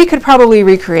we could probably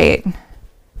recreate.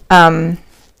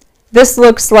 This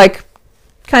looks like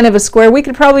kind of a square. We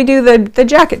could probably do the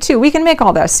jacket too. We can make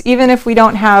all this, even if we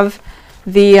don't have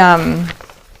the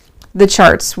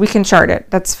charts. We can chart it,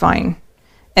 that's fine.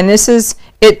 And this is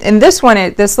it. In this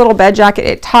one, this little bed jacket,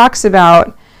 it talks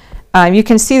about, you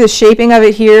can see the shaping of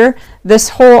it here. This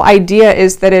whole idea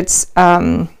is that it's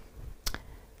like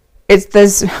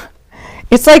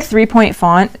 3-point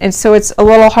font, and so it's a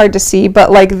little hard to see,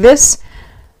 but like this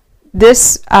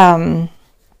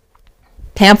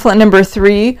pamphlet number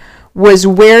 3 was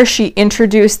where she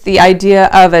introduced the idea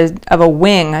of a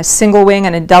wing, a single wing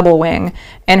and a double wing,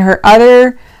 and her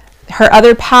other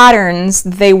patterns,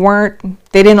 they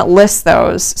didn't list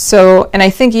those. So, and I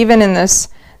think even in this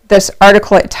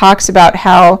article it talks about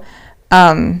how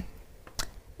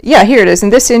yeah, here it is.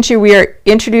 In this issue we are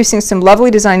introducing some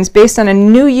lovely designs based on a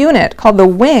new unit called the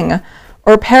wing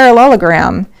or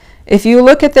parallelogram. If you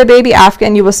look at the baby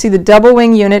Afghan, you will see the double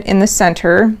wing unit in the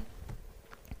center.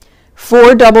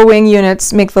 4 double wing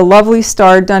units make the lovely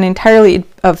star done entirely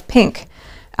of pink.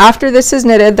 After this is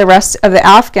knitted, the rest of the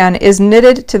Afghan is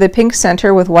knitted to the pink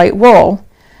center with white wool.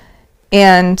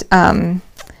 And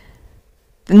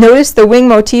notice the wing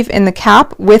motif in the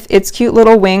cap with its cute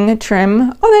little wing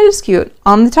trim. Oh, that is cute,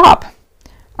 on the top.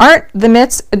 Aren't the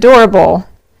mitts adorable?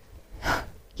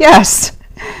 Yes,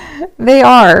 they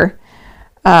are.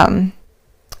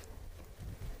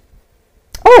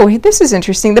 Oh, this is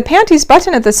interesting. The panties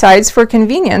button at the sides for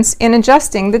convenience in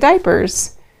adjusting the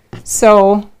diapers.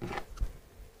 So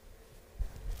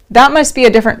that must be a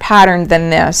different pattern than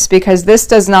this, because this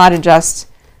does not adjust.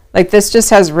 Like, this just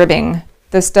has ribbing.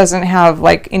 This doesn't have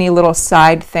like any little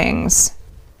side things.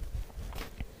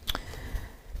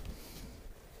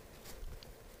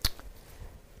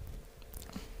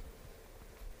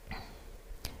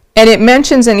 And it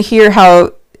mentions in here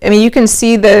how, I mean, you can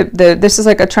see this is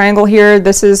like a triangle here.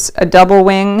 This is a double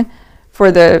wing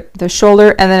for the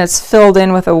shoulder, and then it's filled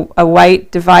in with a white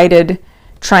divided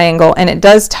triangle. And it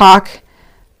does talk,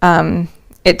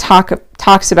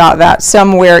 talks about that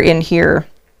somewhere in here.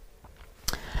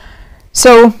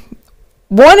 So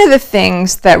one of the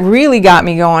things that really got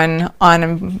me going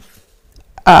on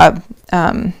a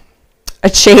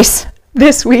chase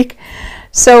this week.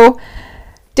 So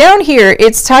down here,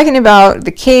 it's talking about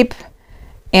the cape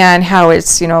and how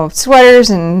it's, you know, sweaters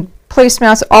and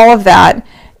placemats, all of that.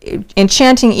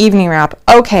 Enchanting evening wrap.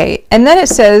 Okay, and then it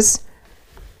says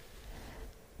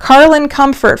Carlin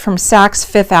Comfort from Saks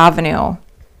Fifth Avenue.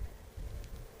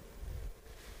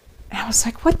 And I was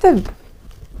like, what the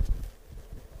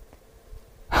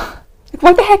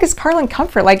heck is Carlin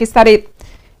Comfort? Like, is that a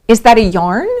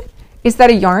yarn? Is that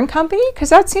a yarn company? Because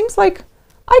that seems like,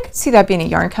 I could see that being a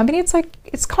yarn company. It's like,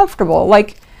 it's comfortable.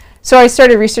 Like, so I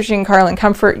started researching Carlin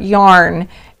Comfort yarn,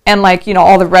 and like, you know,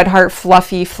 all the Red Heart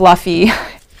fluffy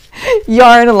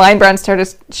yarn and line brown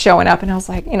started showing up, and I was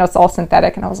like, you know, it's all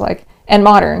synthetic, and I was like, and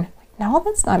modern. No,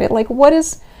 that's not it. Like, what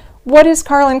is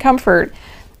Carlin Comfort?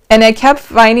 And I kept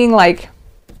finding like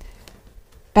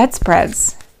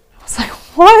bedspreads. I was like,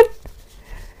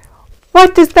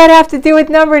 what does that have to do with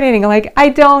number knitting? Like, I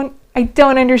don't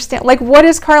understand. Like, what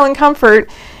is Carlin Comfort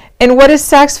and what is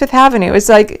Saks Fifth Avenue? It's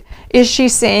like, is she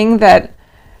saying that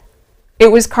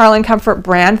it was Carlin Comfort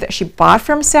brand that she bought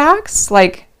from Saks?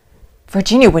 Like,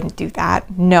 Virginia wouldn't do that.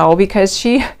 No, because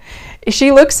she had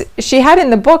in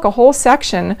the book a whole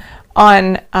section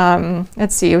on,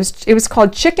 let's see, it was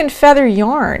called Chicken Feather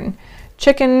Yarn.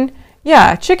 Chicken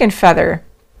Feather.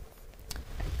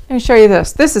 Let me show you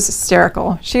this. This is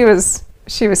hysterical. She was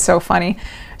so funny.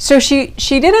 So she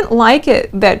didn't like it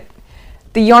that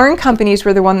the yarn companies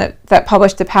were the one that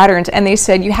published the patterns, and they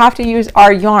said, you have to use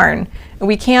our yarn, and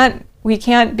we can't we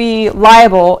can't be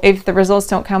liable if the results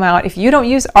don't come out if you don't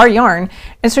use our yarn.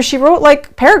 And so she wrote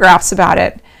like paragraphs about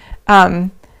it.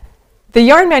 The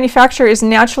yarn manufacturer is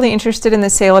naturally interested in the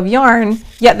sale of yarn,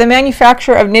 yet the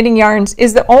manufacturer of knitting yarns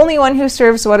is the only one who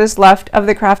serves what is left of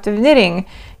the craft of knitting.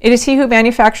 It is he who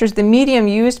manufactures the medium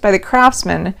used by the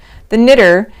craftsman, the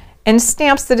knitter, and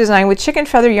stamps the design with chicken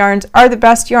feather yarns are the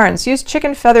best yarns. Use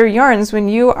chicken feather yarns when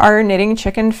you are knitting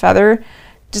chicken feather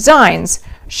designs.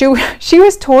 She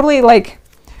was totally like,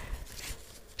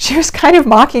 she was kind of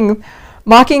mocking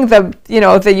the, you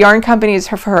know, the yarn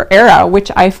companies of her era, which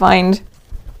I find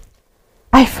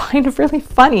really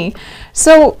funny.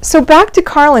 So back to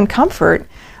Carlin Comfort.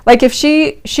 Like if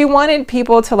she wanted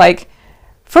people to like,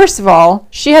 first of all,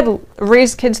 she had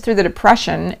raised kids through the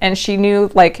Depression, and she knew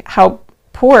like how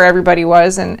poor everybody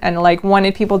was, and like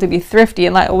wanted people to be thrifty,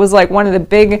 and that was like one of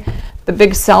the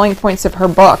big selling points of her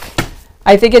book.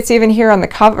 I think it's even here on the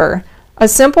cover. A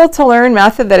simple to learn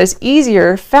method that is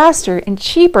easier, faster, and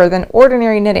cheaper than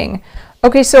ordinary knitting.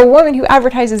 Okay, so a woman who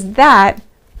advertises that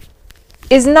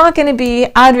is not going to be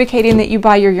advocating that you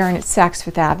buy your yarn at Saks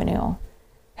Fifth Avenue,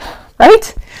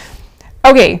 right?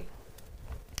 Okay,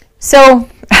 so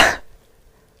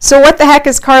what the heck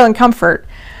is Carlin Comfort?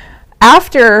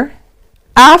 After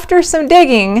some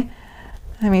digging,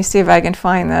 let me see if I can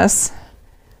find this.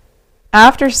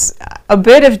 After a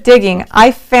bit of digging,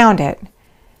 I found it,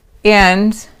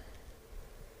 and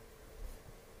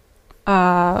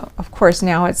of course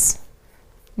now it's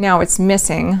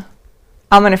missing.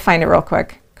 I'm going to find it real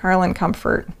quick. Carlin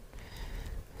Comfort.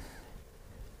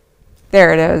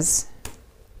 There it is.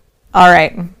 All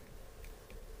right.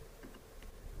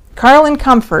 Carlin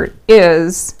Comfort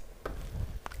is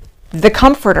the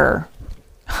comforter.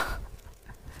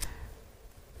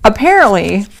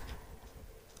 Apparently,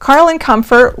 Carlin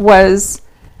Comfort was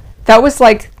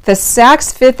like the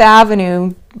Saks Fifth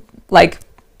Avenue, like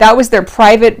that was their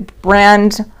private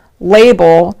brand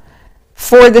label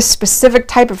for this specific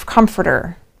type of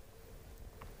comforter.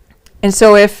 And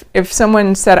so if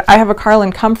someone said, I have a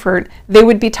Carlin Comfort, they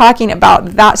would be talking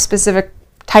about that specific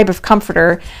type of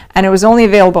comforter, and it was only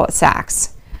available at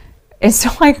Saks. And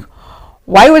so like,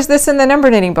 why was this in the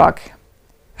number knitting book?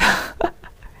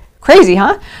 Crazy,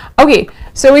 huh? Okay,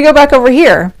 so we go back over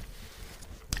here.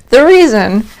 The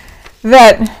reason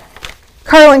that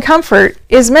Carlin Comfort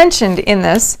is mentioned in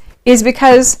this is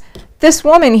because this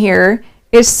woman here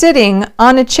is sitting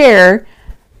on a chair,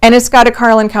 and it's got a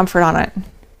Carlin Comfort on it.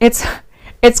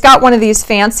 It's got one of these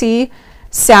fancy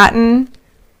satin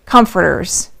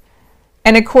comforters.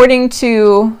 And according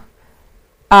to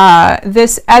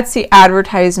this Etsy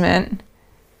advertisement,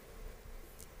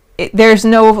 there's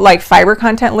no like fiber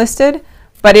content listed,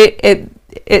 but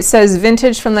it says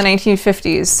vintage from the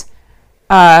 1950s.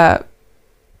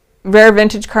 Rare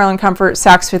vintage Carlin Comfort,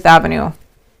 Saks Fifth Avenue.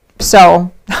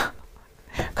 So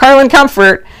Carlin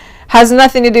Comfort has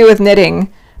nothing to do with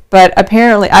knitting, but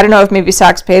apparently, I don't know if maybe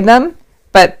Saks paid them,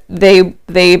 but they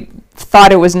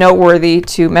thought it was noteworthy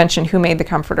to mention who made the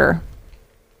comforter.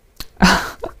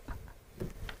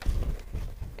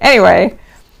 Anyway,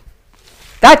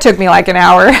 that took me like an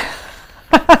hour.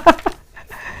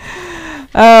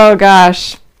 Oh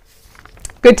gosh,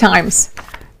 good times,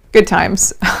 good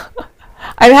times.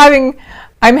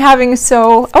 I'm having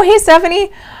so. Oh hey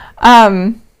Stephanie.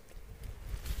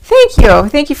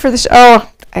 Thank you for this.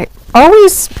 Oh, I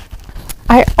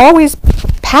always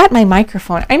pat my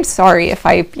microphone. I'm sorry if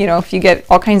if you get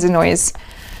all kinds of noise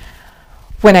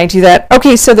when I do that.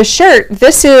 Okay, so the shirt,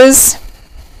 this is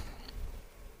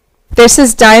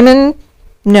Diamond.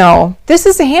 No, this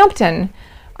is a Hampton.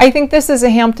 I think this is a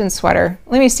Hampton sweater.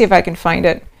 Let me see if I can find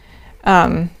it.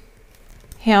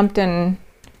 Hampton.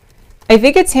 I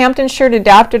think it's Hampton Shirt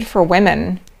adapted for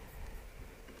women.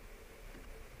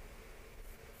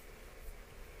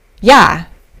 Yeah.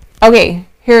 Okay,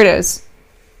 here it is.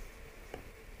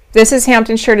 This is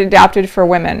Hampton Shirt adapted for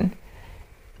women.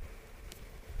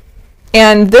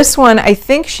 And this one, I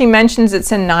think she mentions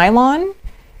it's in nylon,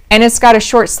 and it's got a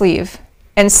short sleeve.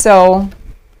 And so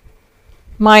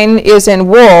mine is in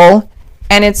wool,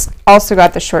 and it's also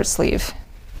got the short sleeve.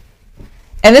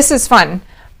 And this is fun.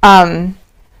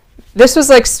 This was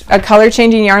like a color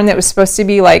changing yarn that was supposed to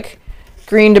be like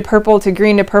green to purple to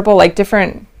green to purple, like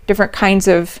different kinds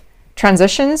of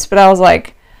transitions. But I was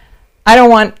like, I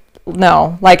want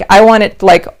it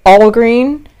like all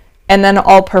green and then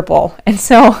all purple. And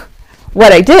so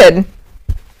what I did,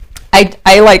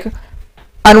 I like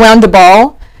unwound the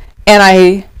ball, and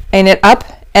I knit up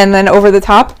and then over the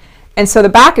top, and so the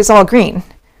back is all green,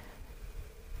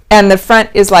 and the front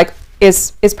is like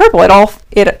is purple.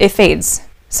 It fades.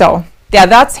 So yeah,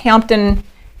 that's Hampton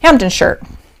Shirt.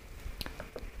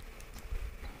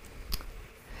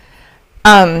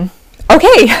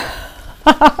 Okay.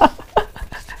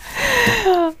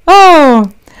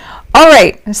 Oh, all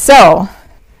right. So,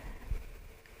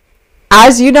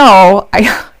 as you know,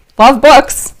 I love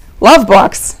books. Love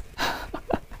books.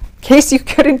 In case you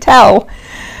couldn't tell.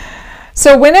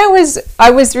 So when I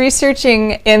was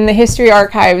researching in the history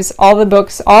archives all the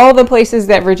books, all the places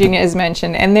that Virginia is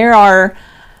mentioned, and there are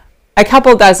a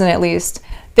couple dozen at least.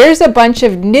 There's a bunch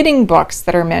of knitting books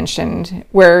that are mentioned,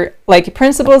 where like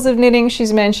Principles of Knitting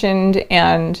she's mentioned,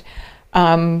 and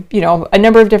you know, a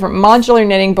number of different modular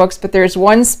knitting books, but there's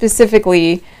one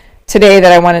specifically today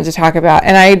that I wanted to talk about,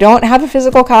 and I don't have a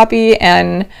physical copy,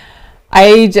 and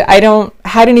I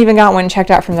hadn't even got one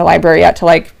checked out from the library yet to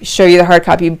like show you the hard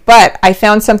copy, but I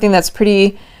found something that's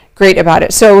pretty great about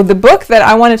it. So the book that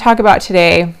I want to talk about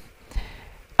today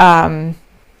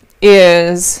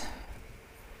is,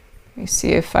 let me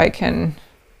see if I can,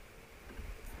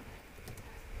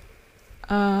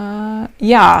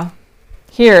 yeah,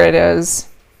 here it is.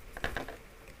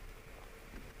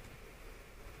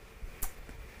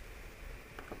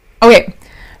 Okay,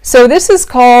 so this is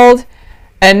called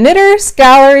A Knitter's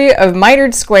Gallery of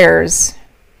Mitered Squares.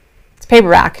 It's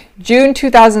paperback, June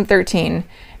 2013.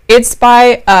 It's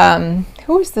by,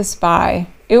 who is this by?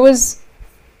 It was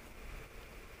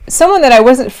someone that I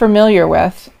wasn't familiar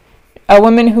with. A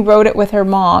woman who wrote it with her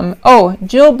mom. Oh,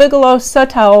 Jill Bigelow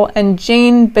Suttel and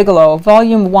Jane Bigelow,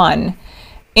 Volume 1.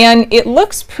 And it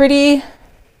looks pretty,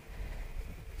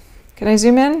 can I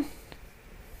zoom in?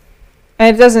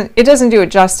 And it doesn't do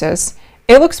it justice.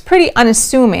 It looks pretty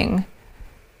unassuming.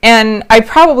 And I've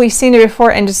probably seen it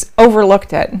before and just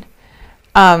overlooked it.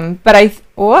 But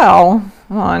well,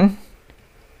 hold on.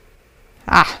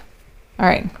 All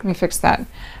right, let me fix that.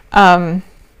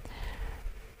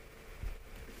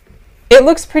 It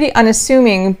looks pretty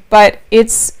unassuming, but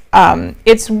it's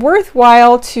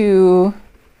worthwhile to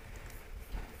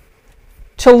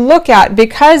look at,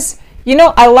 because, you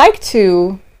know, I like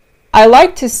to,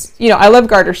 you know, I love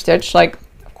garter stitch, like,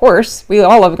 of course, we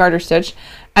all love garter stitch,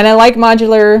 and I like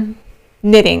modular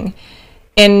knitting.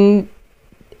 And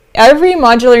every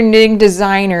modular knitting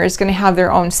designer is going to have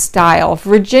their own style.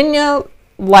 Virginia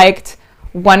liked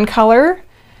one color,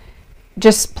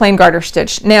 just plain garter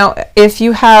stitch. Now, if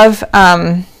you have,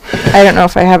 I don't know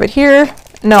if I have it here.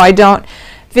 No, I don't.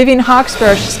 Vivian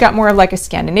Hawksborough, she's got more of like a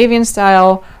Scandinavian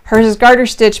style. Hers is garter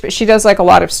stitch, but she does like a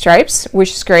lot of stripes,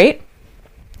 which is great.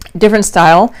 Different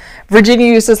style. Virginia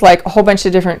uses like a whole bunch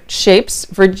of different shapes.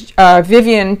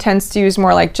 Vivian tends to use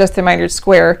more like just the mitered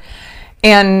square,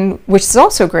 and which is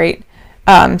also great.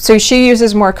 So she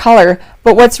uses more color.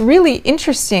 But what's really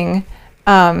interesting,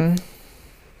 oh,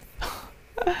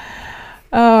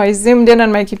 I zoomed in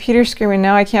on my computer screen and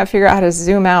now I can't figure out how to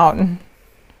zoom out.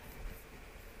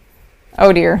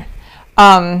 Oh dear.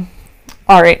 All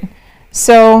right.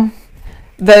 So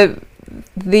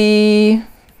this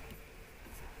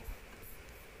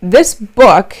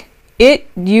book, it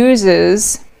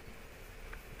uses,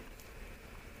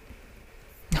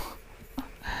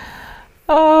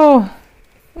 oh,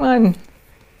 come on,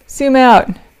 zoom out.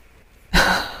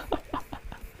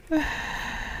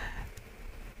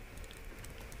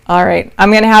 All right,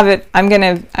 I'm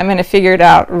gonna figure it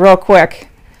out real quick.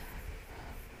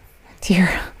 Dear.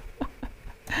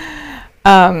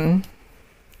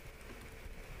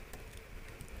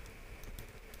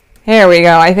 Here we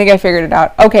go. I think I figured it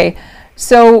out. Okay,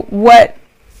 so what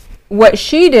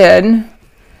she did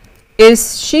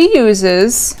is she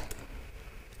uses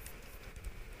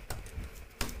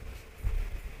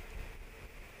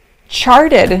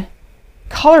charted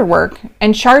color work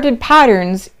and charted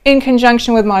patterns in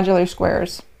conjunction with modular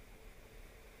squares.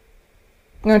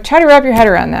 You know, try to wrap your head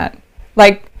around that.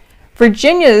 Like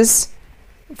Virginia's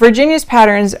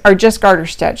patterns are just garter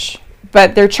stitch,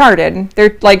 but they're charted.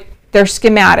 They're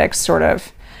schematics, sort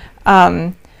of.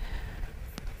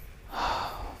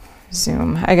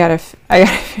 Zoom. I gotta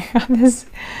figure out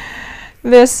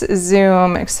this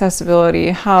zoom accessibility.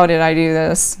 How did I do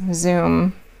this?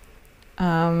 Zoom.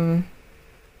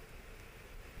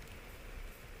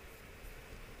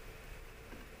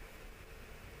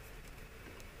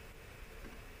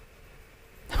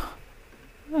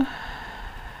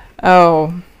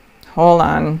 Oh, hold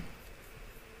on.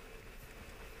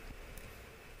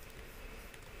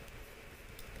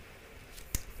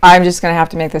 I'm just going to have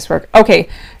to make this work. Okay,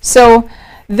 so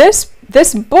this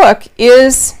book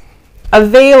is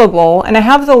available, and I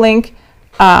have the link.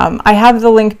 I have the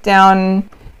link down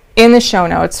in the show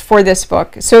notes for this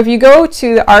book. So if you go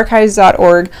to the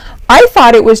archives.org, I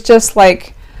thought it was just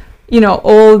like, you know,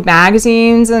 old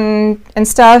magazines and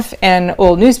stuff, and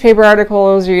old newspaper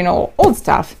articles, or, you know, old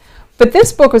stuff. but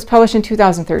this book was published in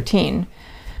 2013.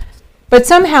 But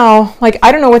somehow, like,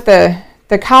 I don't know what the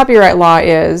copyright law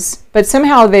is, but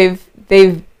somehow they've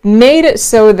made it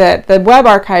so that the web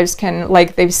archives can,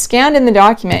 like, they've scanned in the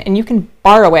document and you can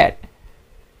borrow it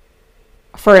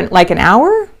for like an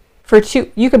hour.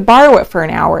 You could borrow it for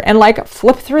an hour and like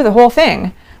flip through the whole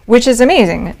thing, which is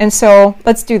amazing. And so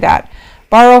let's do that.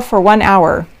 Borrow for 1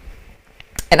 hour.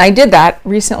 And I did that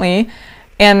recently,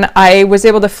 and I was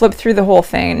able to flip through the whole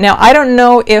thing. Now, I don't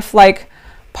know if like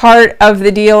part of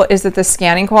the deal is that the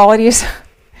scanning quality is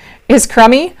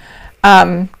crummy,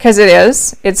 because it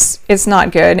is. It's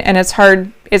not good, and it's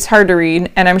hard to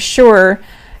read. And I'm sure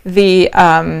the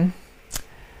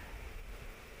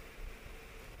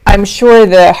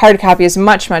hard copy is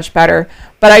much, much better.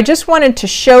 But I just wanted to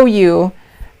show you,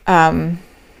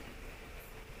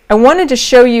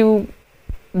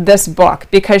 this book,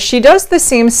 because she does the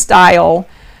same style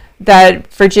that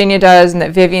Virginia does and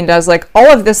that Vivian does. Like, all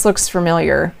of this looks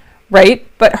familiar, right?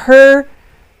 But her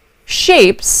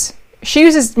shapes, she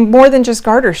uses more than just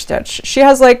garter stitch. She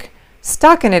has like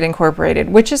stockinette incorporated,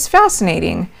 which is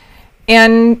fascinating.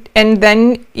 And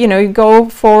then, you know, you go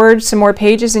forward some more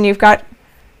pages and you've got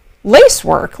lace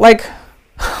work. Like,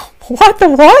 what the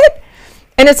what?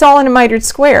 And it's all in a mitered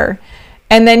square.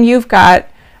 And then you've got,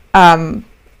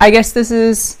 I guess this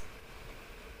is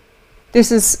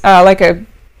like a,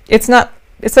 it's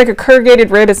like a corrugated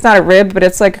rib. It's not a rib, but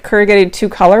it's like a corrugated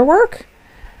 2-color work.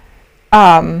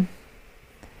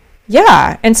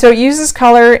 Yeah, and so it uses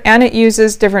color and it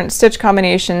uses different stitch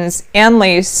combinations and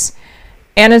lace,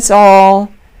 and it's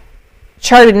all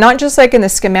charted, not just like in the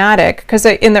schematic, because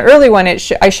in the early one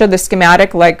I showed the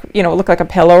schematic, like, you know, it looked like a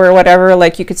pillow or whatever,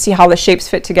 like you could see how the shapes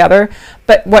fit together.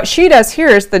 But what she does here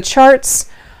is the charts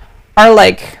are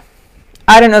like,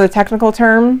 I don't know the technical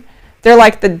term, they're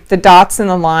like the dots and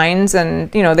the lines, and,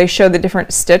 you know, they show the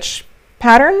different stitch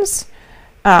patterns.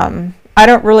 I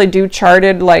don't really do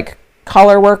charted like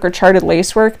collar work or charted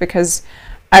lace work because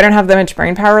I don't have that much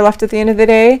brain power left at the end of the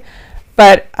day.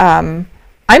 But I'm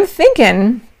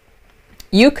thinking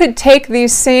you could take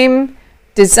these same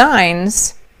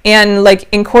designs and like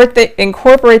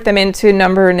incorporate them into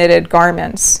number knitted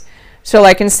garments. So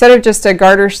like, instead of just a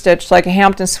garter stitch, like a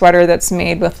Hampton sweater that's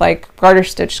made with like garter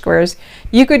stitch squares,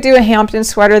 you could do a Hampton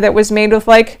sweater that was made with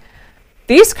like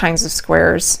these kinds of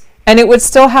squares, and it would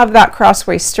still have that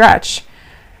crosswaist stretch.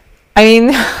 I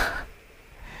mean,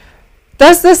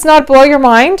 does this not blow your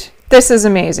mind? This is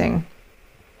amazing.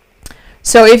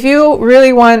 So if you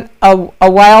really want a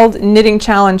wild knitting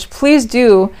challenge, please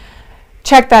do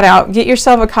check that out. Get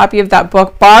yourself a copy of that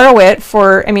book. Borrow it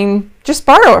for, I mean, just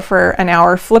borrow it for an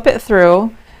hour. Flip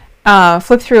through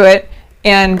it,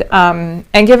 and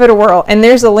give it a whirl. And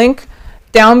there's a link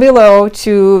down below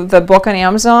to the book on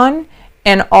Amazon,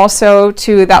 and also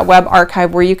to that web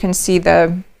archive where you can see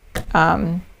the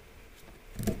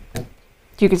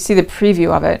preview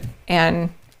of it.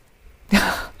 And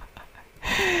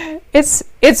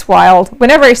it's wild.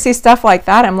 Whenever I see stuff like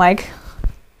that, I'm like,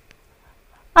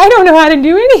 I don't know how to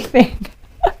do anything.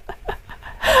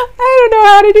 I don't know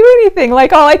how to do anything.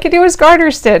 Like, all I could do is garter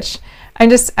stitch.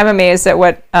 I'm amazed at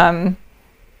what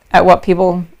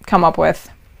people come up with.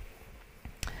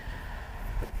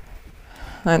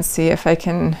 Let's see if I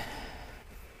can.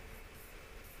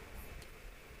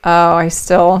 Oh, I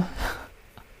still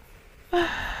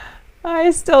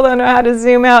don't know how to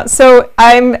zoom out. So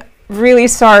I'm really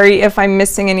sorry if I'm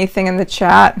missing anything in the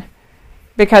chat,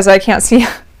 because I can't see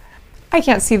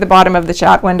the bottom of the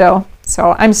chat window.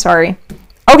 So I'm sorry.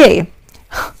 Okay,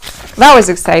 that was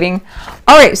exciting.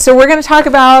 All right, so we're going to talk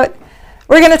about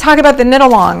the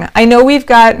Knitalong. I know we've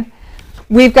got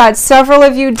several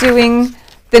of you doing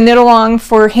the Knitalong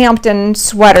for Hampton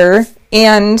sweater,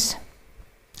 and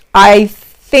I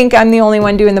think I'm the only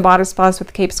one doing the bodice blouse with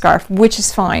the cape scarf, which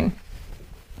is fine.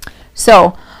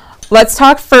 So let's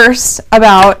talk first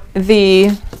about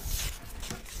the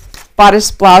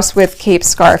bodice blouse with cape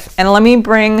scarf, and let me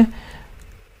bring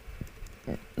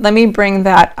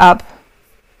that up.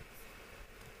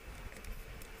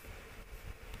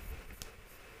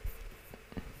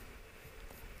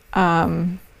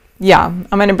 Yeah,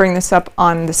 I'm going to bring this up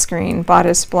on the screen.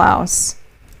 Bodice blouse.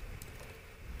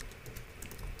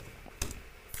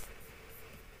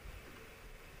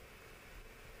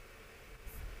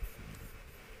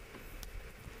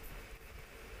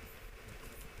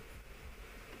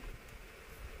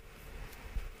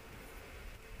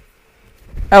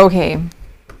 Okay,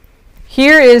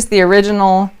 here is the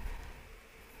original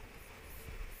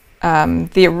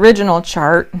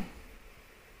chart,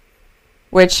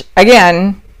 which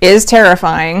again is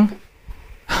terrifying.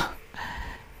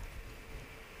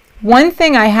 one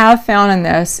thing I have found in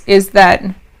this is that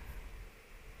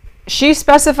she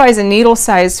specifies a needle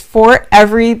size for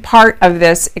every part of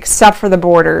this except for the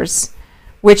borders,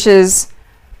 which is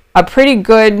a pretty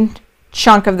good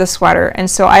chunk of the sweater. And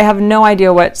so I have no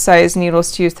idea what size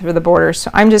needles to use for the borders.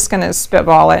 So I'm just going to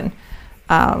spitball it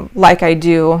like I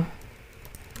do.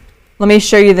 Let me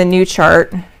show you the new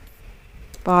chart.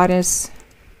 Bodice,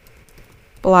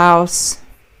 blouse.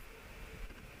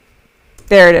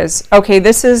 There it is. Okay,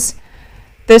 this is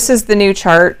the new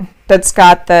chart that's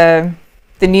got the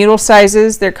needle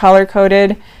sizes. They're color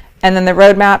coded, and then the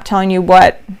roadmap telling you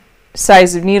what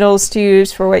size of needles to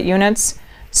use for what units.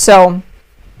 So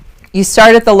you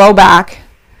start at the low back,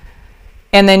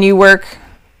 and then you work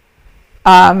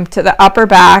to the upper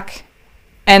back,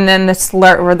 and then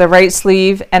the right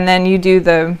sleeve, and then you do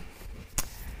the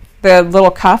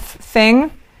little cuff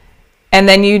thing, and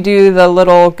then you do the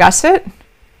little gusset,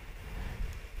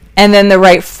 and then the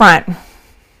right front,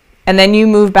 and then you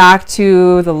move back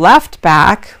to the left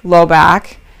back, low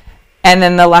back, and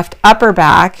then the left upper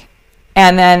back,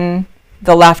 and then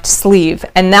the left sleeve.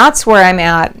 And that's where I'm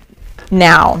at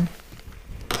now.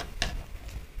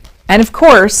 And of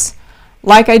course,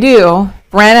 like I do,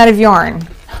 ran out of yarn,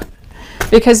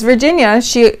 because Virginia,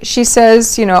 she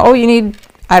says, you know, oh, you need,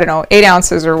 I don't know, 8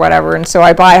 ounces or whatever. And so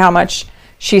I buy how much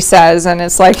she says, and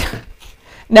it's like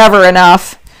never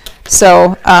enough.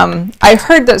 So I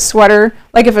heard that sweater,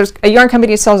 like if a yarn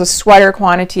company sells a sweater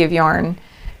quantity of yarn,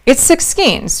 it's 6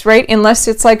 skeins, right? Unless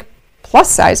it's like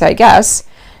plus size, I guess.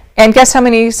 And guess how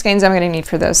many skeins I'm going to need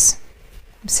for this?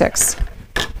 6.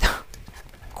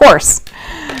 Of course.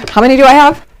 How many do I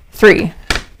have? 3.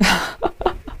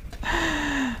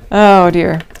 Oh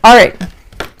dear. All right.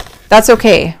 That's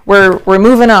okay. We're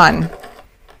moving on.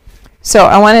 So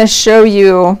I want to show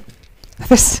you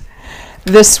this.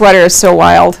 This sweater is so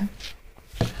wild.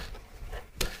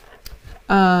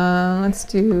 Let's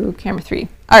do camera 3.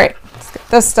 All right, let's get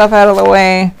this stuff out of the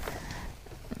way.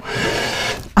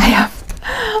 I have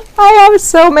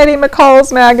so many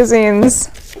McCall's magazines.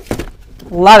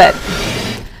 Love it.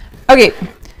 Okay,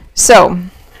 so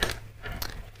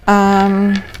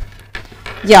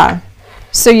yeah.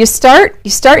 So you start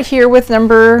here with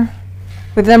number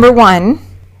 1,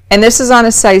 and this is on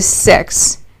a size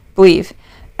 6, I believe.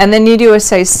 And then you do a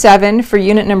size 7 for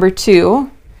unit number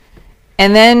 2.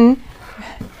 And then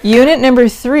unit number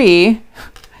 3,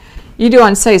 you do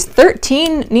on size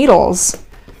 13 needles,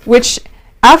 which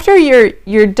after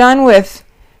you're done with,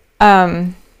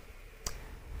 you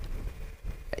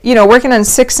know, working on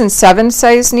 6 and 7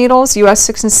 size needles, US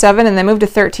 6 and 7, and then move to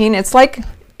 13, it's like,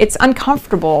 it's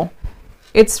uncomfortable.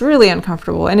 It's really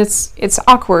uncomfortable, and it's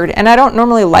awkward. And I don't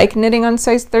normally like knitting on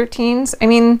size 13s. I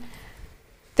mean,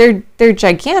 they're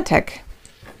gigantic.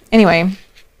 Anyway,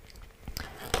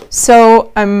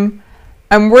 so I'm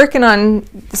working on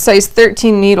size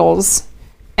 13 needles,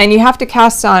 and you have to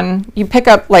cast on, you pick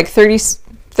up like 36,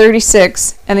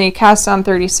 and then you cast on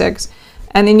 36,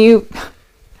 and then you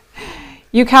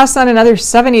cast on another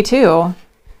 72.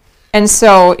 And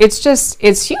so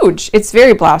it's huge. It's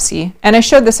very blousey. And I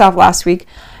showed this off last week.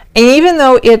 And even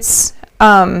though it's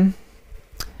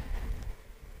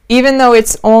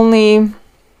only,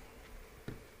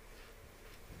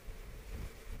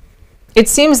 it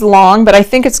seems long, but I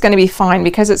think it's going to be fine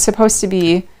because it's supposed to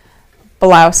be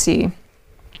blousey.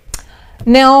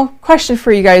 Now, question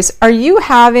for you guys. Are you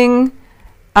having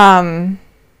any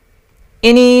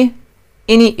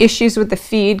issues with the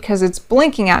feed? Because it's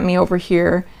blinking at me over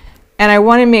here. And I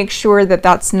want to make sure that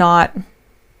it's not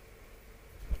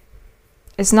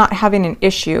having an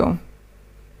issue.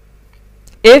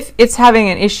 If it's having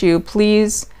an issue,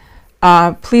 please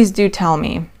do tell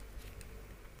me.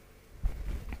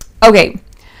 Okay,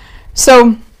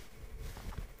 so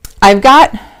I've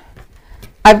got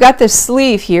this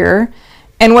sleeve here,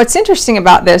 and what's interesting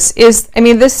about this is, I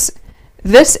mean, this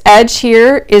edge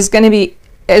here is going to be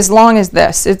as long as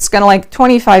this. It's going to like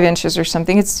 25 inches or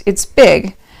something. It's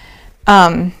big.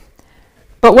 But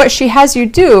what she has you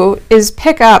do is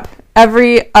pick up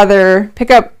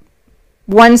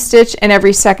one stitch in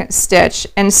every second stitch,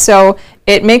 and so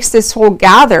it makes this whole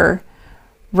gather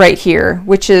right here,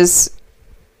 which is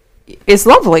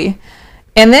lovely.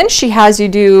 And then she has you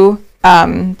do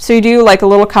so you do like a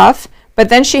little cuff, but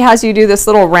then she has you do this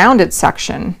little rounded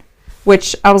section,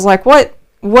 which I was like, what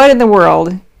in the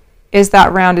world is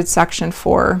that rounded section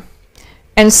for?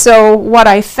 And so what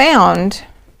I found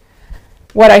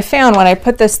when I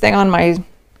put this thing on my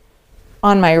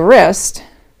wrist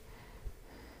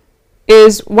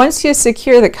is, once you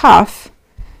secure the cuff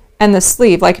and the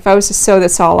sleeve, like if I was to sew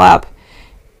this all up,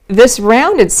 this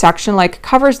rounded section like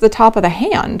covers the top of the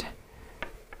hand.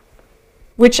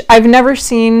 which I've never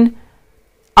seen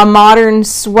a modern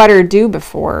sweater do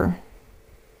before.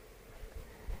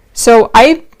 So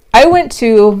I went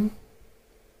to,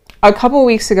 a couple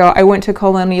weeks ago, I went to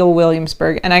Colonial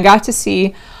Williamsburg, and I got to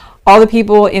see all the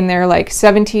people in their like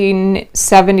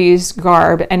 1770s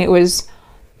garb, and it was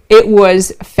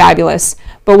fabulous.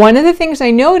 But one of the things I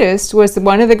noticed was that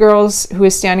one of the girls who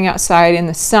was standing outside in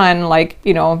the sun, like,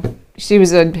 you know, she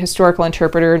was a historical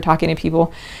interpreter and talking to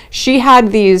people. She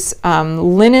had these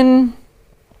linen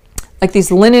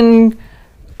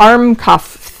arm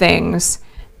cuff things,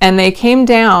 and they came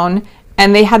down,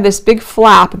 and they had this big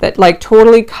flap that like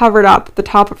totally covered up the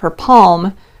top of her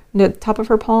palm. The top of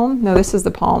her palm? No, this is the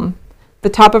palm. The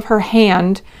top of her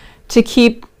hand to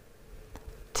keep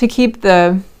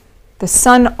the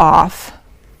sun off.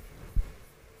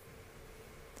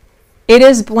 It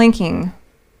is blinking.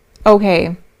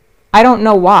 Okay. I don't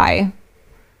know why.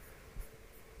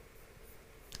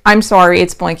 I'm sorry,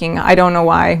 it's blinking. I don't know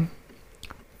why.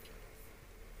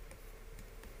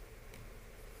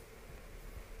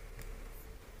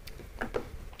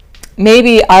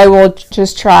 Maybe I will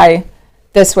just try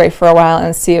this way for a while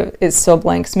and see if it still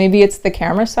blinks. Maybe it's the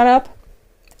camera setup.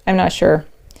 I'm not sure.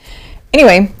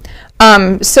 Anyway,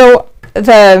 so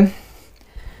the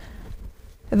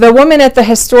woman at the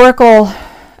historical,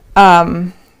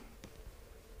 wearing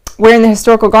the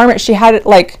historical garment, she had it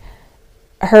like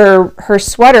her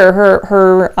sweater,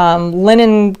 her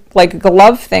linen like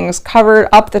glove things covered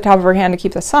up the top of her hand to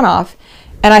keep the sun off.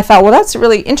 And I thought, well, that's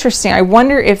really interesting. I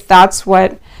wonder if that's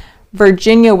what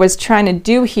Virginia was trying to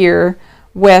do here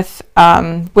with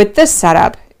this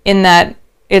setup, in that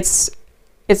it's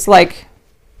like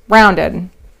rounded.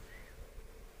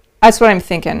 That's what I'm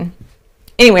thinking.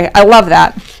 Anyway, I love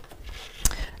that.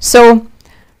 So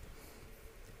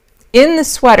in the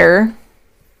sweater,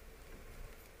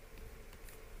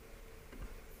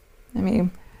 let me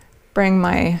bring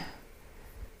my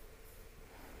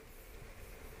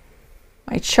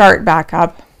chart back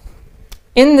up.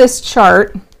 In this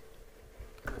chart,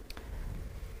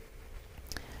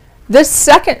 this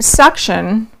second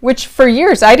section, which for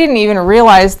years I didn't even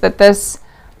realize that this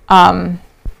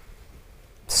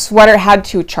sweater had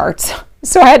 2 charts.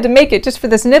 So I had to make it just for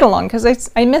this knit along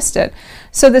because I missed it.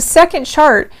 So the second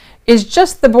chart is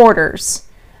just the borders,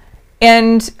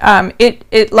 and it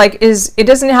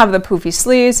doesn't have the poofy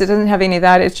sleeves. It doesn't have any of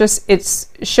that. It's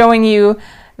showing you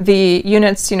the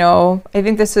units. You know, I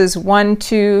think this is 1,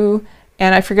 2,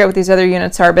 and I forget what these other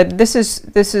units are. But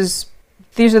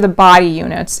these are the body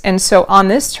units. And so on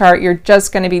this chart, you're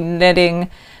just going to be knitting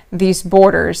these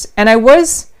borders. And I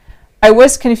was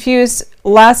confused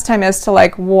last time as to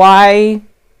like why,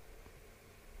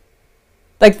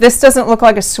 like this doesn't look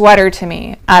like a sweater to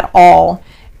me at all.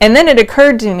 And then it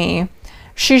occurred to me,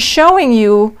 she's showing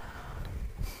you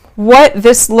what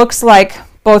this looks like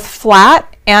both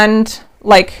flat and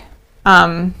like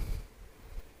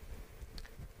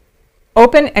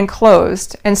open and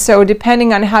closed. And so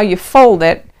depending on how you fold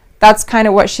it, that's kind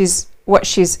of what she's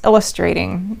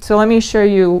illustrating. So let me show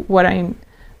you what I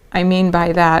mean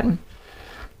by that.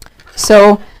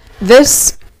 So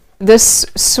this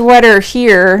sweater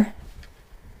here,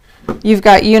 you've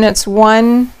got units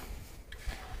 1,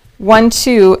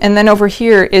 2, and then over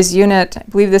here is unit, I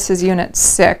believe this is unit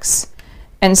 6.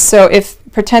 And so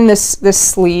pretend this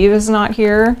sleeve is not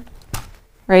here,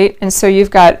 right? And so you've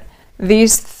got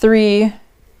these three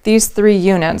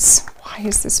units. Why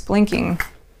is this blinking?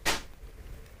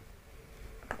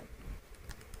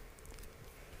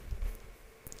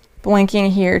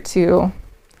 Blinking here too.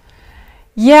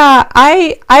 Yeah,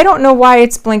 I don't know why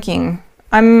it's blinking.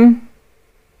 I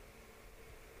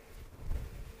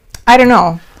don't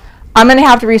know. I'm gonna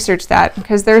have to research that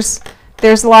because there's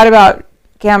a lot about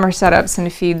camera setups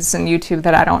and feeds and YouTube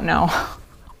that I don't know.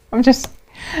 I'm just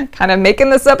kind of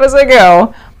making this up as I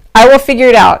go. I will figure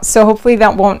it out. So hopefully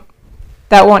that won't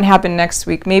happen next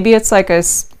week. Maybe it's like a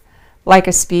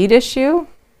speed issue.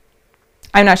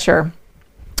 I'm not sure,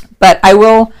 but I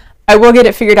will get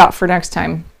it figured out for next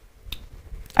time.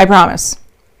 I promise.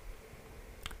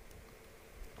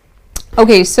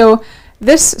 Okay, so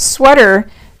this sweater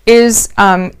is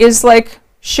like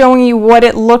showing you what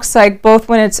it looks like both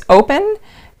when it's open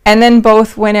and then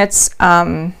both when it's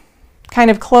kind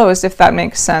of closed, if that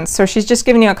makes sense. So she's just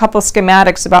giving you a couple of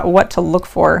schematics about what to look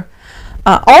for.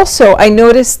 Also, I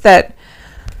noticed that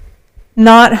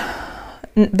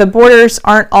the borders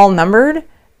aren't all numbered,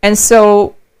 and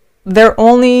so they're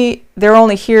only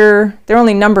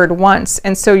numbered once,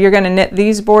 and so you're going to knit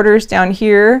these borders down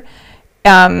here,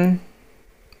 but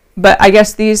I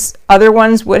guess these other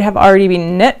ones would have already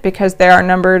been knit because they are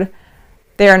numbered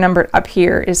up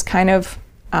here, is kind of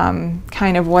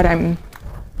kind of what I'm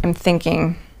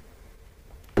thinking.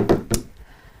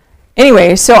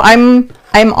 Anyway, so I'm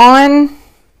on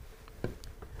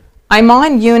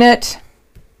unit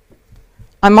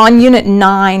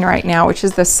 9 right now, which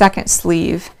is the second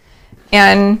sleeve.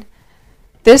 And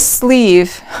this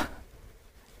sleeve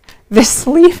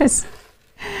is,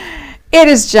 it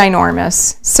is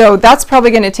ginormous. So that's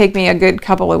probably going to take me a good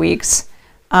couple of weeks.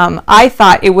 I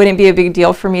thought it wouldn't be a big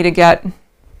deal for me to get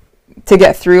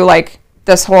through like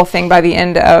this whole thing by the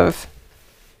end of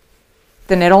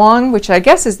the Knitalong, which I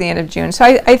guess is the end of June. So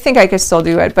I think I could still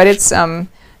do it, but it's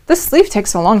this sleeve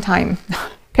takes a long time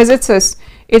because it's a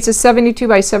 72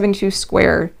 by 72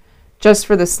 square just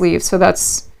for the sleeve. So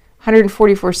that's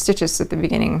 144 stitches at the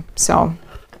beginning. So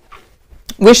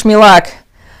wish me luck.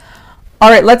 All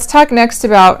right, let's talk next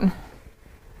about,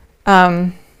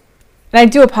 and I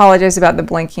do apologize about the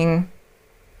blinking.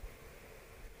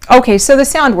 Okay, so the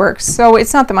sound works. So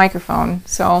it's not the microphone.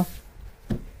 So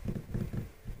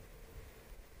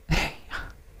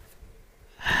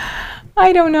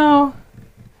I don't know.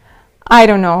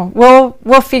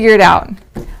 We'll figure it out.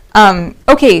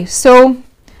 Okay, so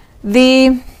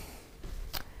the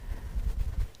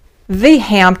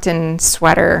Hampton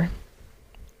sweater.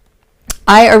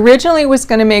 I originally was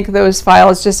going to make those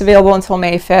files just available until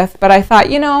May 5th, but I thought,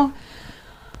 you know,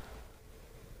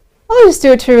 I'll just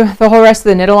do it to the whole rest of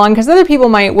the Knitalong because other people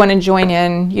might want to join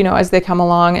in, you know, as they come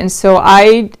along. And so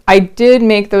I did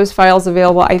make those files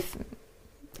available.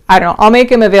 I don't know, I'll make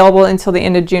them available until the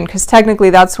end of June because technically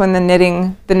that's when the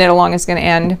Knitalong is going to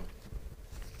end.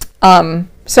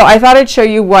 So I thought I'd show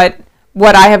you what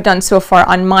I have done so far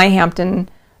on my Hampton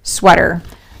sweater.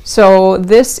 So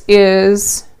this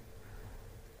is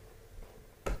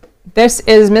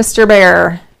Mr.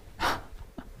 Bear.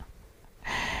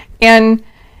 And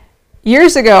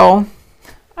years ago,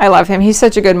 I love him. He's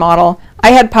such a good model.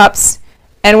 I had pups,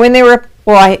 and when they were,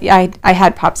 well, I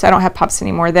had pups. I don't have pups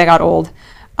anymore. They got old.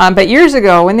 But years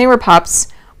ago, when they were pups,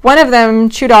 one of them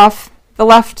chewed off the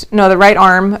right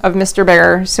arm of Mr.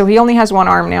 Bear. So he only has one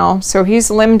arm now. So he's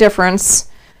limb difference.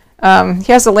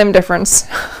 He has a limb difference.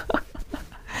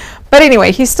 But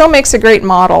anyway, he still makes a great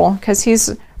model because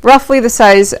he's roughly the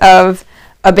size of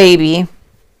a baby.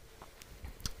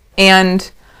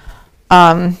 And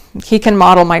he can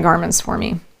model my garments for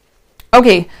me.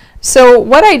 Okay, so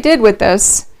what I did with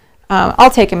this,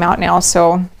 I'll take him out now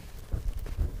so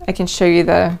I can show you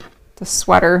the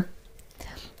sweater.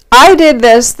 I did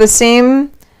this to the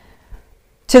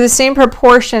same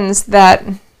proportions that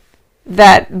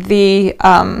the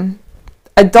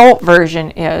adult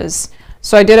version is.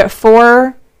 So I did it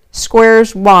 4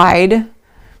 squares wide,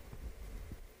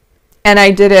 and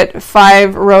I did it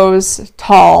 5 rows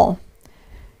tall.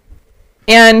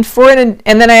 And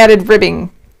then I added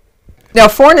ribbing. Now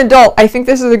for an adult, I think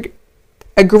this is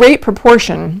a great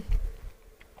proportion.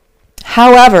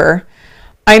 However,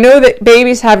 I know that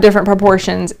babies have different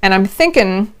proportions, and I'm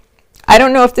thinking, I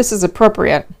don't know if this is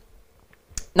appropriate.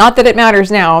 Not that it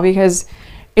matters now because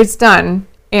it's done,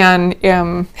 and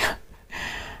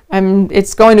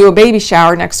it's going to a baby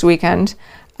shower next weekend.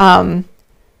 But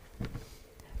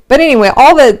anyway,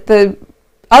 all the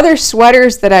other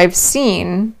sweaters that I've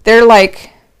seen, they're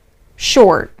like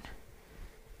short,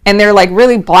 and they're like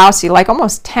really blousy, like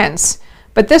almost tense.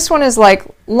 But this one is like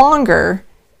longer,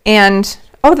 and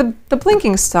oh, the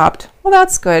blinking stopped. Well,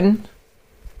 that's good.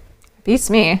 Beats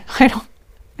me. I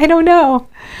don't know.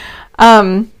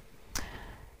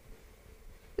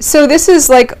 So this is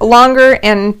like longer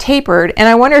and tapered, and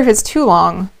I wonder if it's too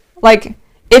long. Like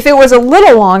if it was a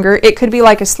little longer, it could be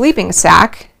like a sleeping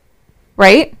sack,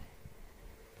 right?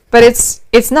 But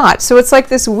it's not. So it's like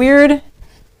this weird,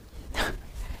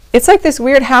 it's like this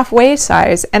weird halfway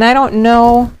size, and I don't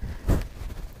know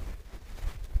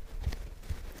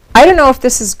if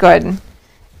this is good.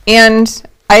 And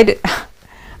I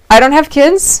don't have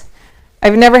kids.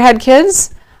 I've never had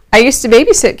kids. I used to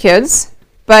babysit kids,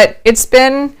 but it's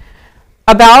been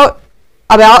about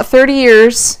 30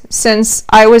 years since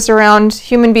I was around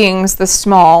human beings this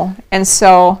small. And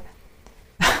so,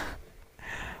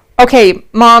 okay,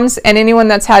 moms and anyone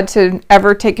that's had to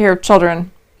ever take care of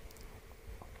children,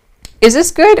 is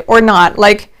this good or not?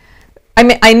 Like, I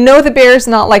mean, I know the bear's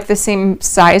not like the same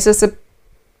size as a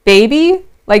baby.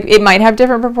 Like, it might have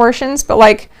different proportions, but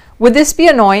like, would this be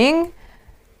annoying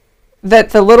that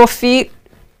the little feet,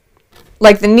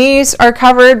 like the knees are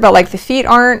covered, but like the feet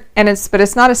aren't, and but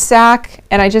it's not a sack,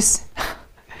 and I just,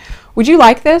 would you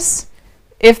like this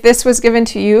if this was given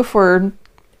to you for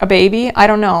a baby? I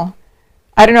don't know.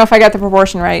 I don't know if I got the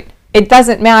proportion right. It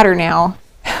doesn't matter now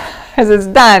because it's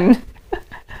done.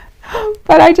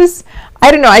 But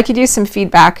I don't know, I could use some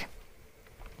feedback.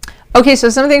 Okay, so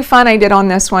something fun I did on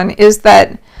this one is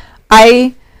that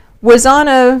I was on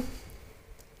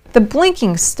the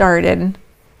blinking started.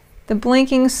 The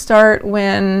blinking start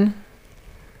when,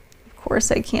 of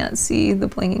course I can't see the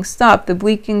blinking stop. The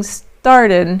blinking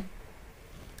started.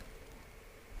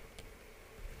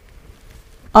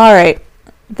 All right,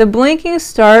 the blinking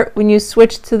start when you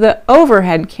switch to the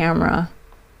overhead camera.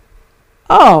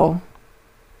 Oh,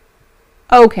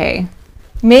 okay.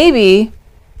 Maybe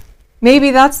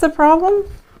that's the problem.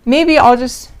 Maybe I'll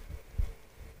just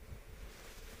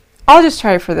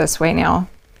try it for this way now.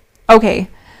 Okay.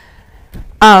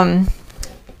 And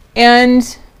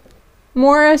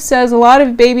Maura says a lot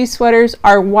of baby sweaters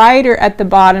are wider at the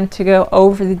bottom to go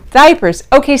over the diapers.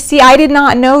 Okay, see, I did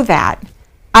not know that.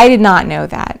 I did not know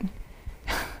that.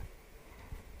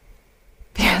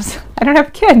 Because I don't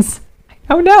have kids.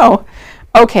 Oh no.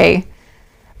 Okay.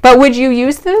 But would you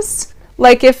use this?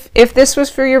 Like if this was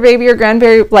for your baby or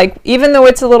grandbaby, like even though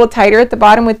it's a little tighter at the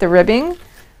bottom with the ribbing,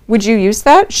 would you use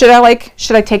that? Should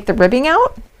I take the ribbing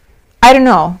out? I don't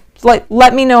know.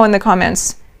 Let me know in the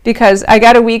comments, because I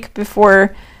got a week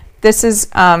before this is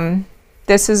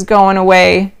going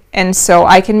away, and so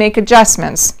I can make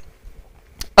adjustments.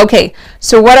 Okay,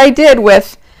 so what I did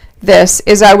with this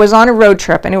is I was on a road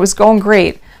trip and it was going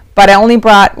great, but I only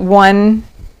brought one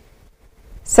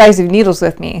size of needles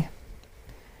with me.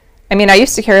 I mean, I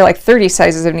used to carry like 30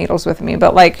 sizes of needles with me,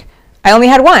 but like I only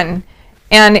had one,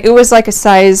 and it was like a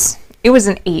size, it was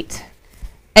an 8.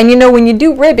 And you know, when you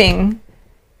do ribbing,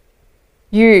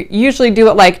 you usually do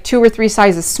it like 2 or 3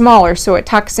 sizes smaller so it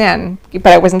tucks in, but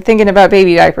I wasn't thinking about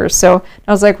baby diapers. So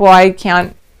I was like, well, I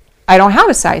don't have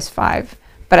a size 5,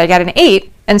 but I got an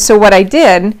 8. And so what I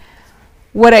did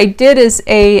is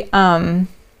a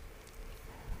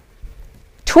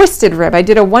twisted rib. I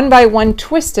did a 1x1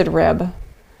 twisted rib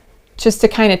just to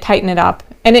kind of tighten it up.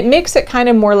 And it makes it kind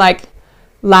of more like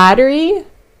laddery,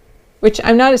 which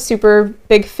I'm not a super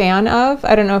big fan of.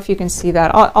 I don't know if you can see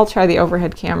that. I'll try the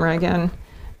overhead camera again.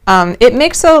 It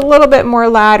makes it a little bit more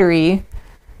laddery,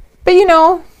 but you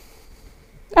know,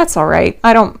 that's all right.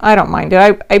 I don't mind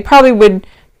it. I probably would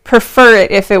prefer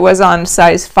it if it was on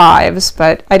size 5s,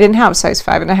 but I didn't have size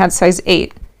 5 and I had size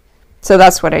 8. So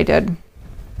that's what I did.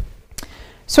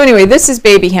 So anyway, this is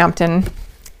Baby Hampton,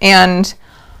 and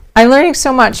I'm learning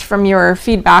so much from your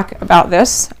feedback about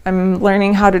this. I'm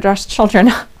learning how to dress children,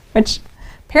 which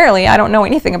apparently I don't know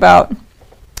anything about.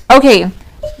 Okay.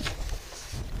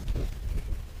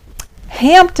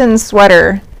 Hampton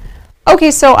sweater.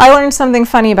 Okay, so I learned something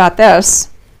funny about this.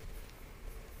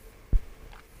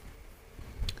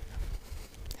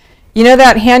 You know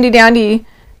that handy dandy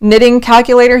knitting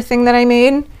calculator thing that I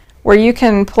made, where you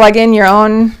can plug in your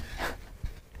own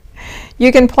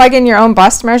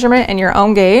bust measurement and your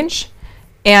own gauge,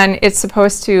 and it's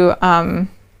supposed to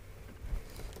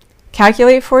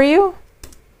calculate for you?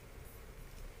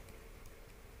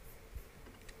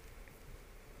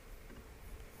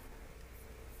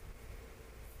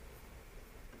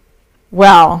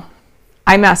 Well,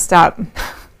 I messed up.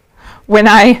 When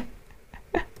I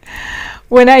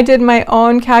did my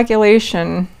own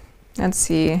calculation, let's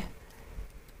see,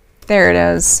 there it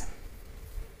is.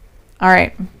 All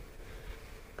right.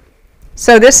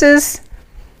 So this is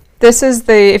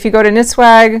the, if you go to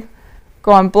KnitSwag,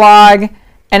 go on blog,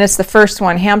 and it's the first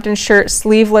one, Hampton Shirt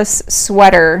sleeveless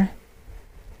sweater.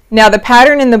 Now the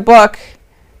pattern in the book,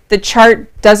 the chart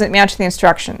doesn't match the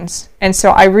instructions, and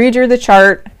so I redrew the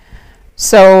chart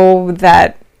so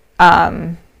that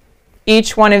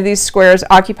each one of these squares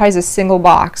occupies a single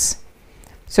box.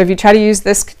 So if you try to use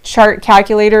this chart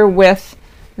calculator with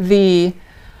the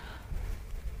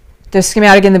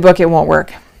schematic in the book, it won't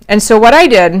work. And so what I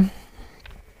did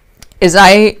is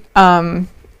the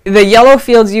yellow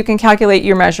fields, you can calculate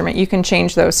your measurement. You can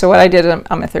change those. So what I did,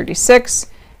 I'm a 36.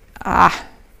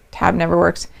 Tab never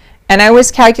works. And I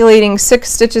was calculating 6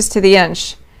 stitches to the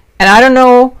inch. And I don't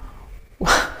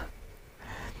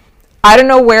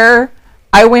know where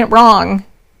I went wrong,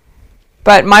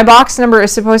 but my box number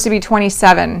is supposed to be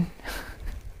 27.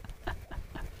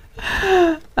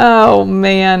 Oh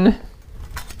man.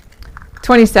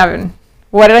 27.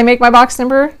 What did I make my box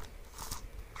number?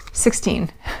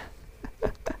 16.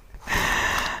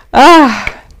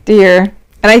 Ah, dear.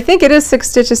 And I think it is 6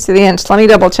 stitches to the inch. Let me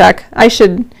double check. I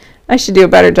should do a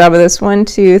better job of this. 1,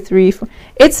 2, 3, 4.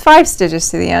 It's 5 stitches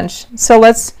to the inch. So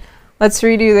let's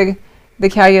redo the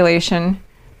calculation.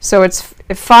 So it's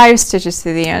 5 stitches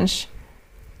to the inch.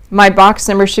 My box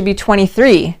number should be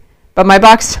 23. But my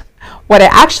box, what I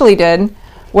actually did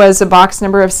was a box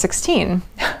number of 16.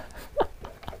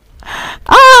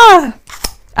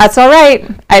 That's all right.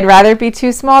 I'd rather be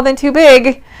too small than too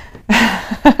big.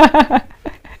 All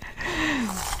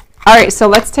right, so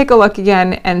let's take a look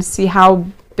again and see how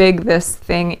big this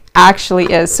thing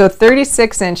actually is. So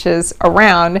 36 inches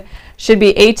around, should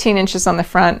be 18 inches on the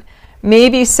front,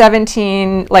 maybe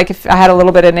 17, like if I had a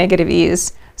little bit of negative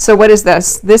ease. So what is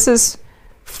this? This is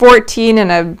 14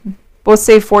 and we'll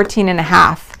say 14 and a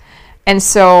half. And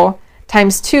so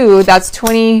times 2, that's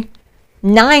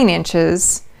 29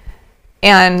 inches.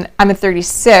 And I'm at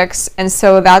 36, and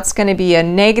so that's going to be a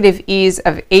negative ease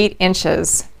of 8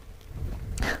 inches.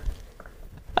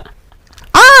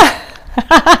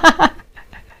 Ah!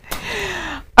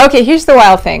 Okay, here's the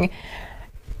wild thing.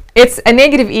 It's a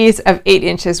negative ease of 8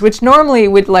 inches, which normally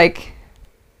would like,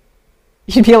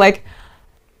 you'd be like,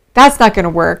 that's not going to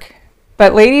work.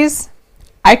 But ladies,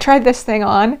 I tried this thing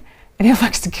on, and it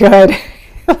looks good.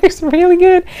 It looks really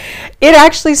good. It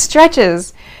actually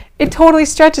stretches. It totally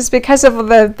stretches because of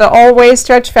the all-way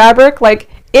stretch fabric. Like,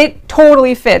 it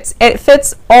totally fits. It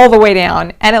fits all the way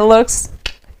down, and it looks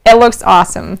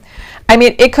awesome. I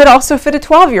mean, it could also fit a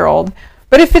 12-year-old,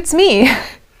 but it fits me.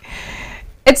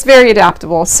 It's very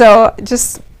adaptable. So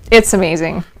just, it's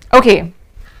amazing. Okay,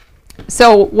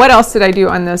 so what else did I do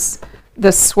on this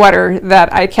sweater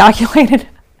that I calculated?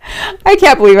 I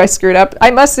can't believe I screwed up. I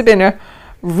must have been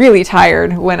really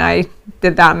tired when I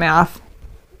did that math.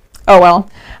 Oh well.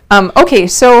 Okay,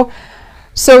 so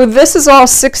this is all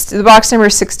the box number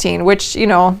 16, which, you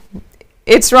know,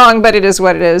 it's wrong, but it is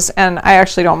what it is, and I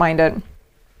actually don't mind it.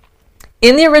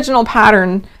 In the original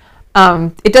pattern,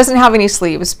 it doesn't have any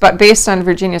sleeves, but based on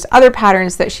Virginia's other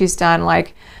patterns that she's done,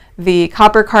 like the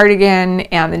copper cardigan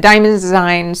and the diamond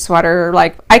design sweater,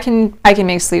 like I can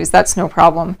make sleeves. That's no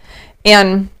problem.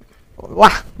 And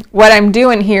what I'm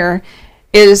doing here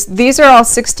is these are all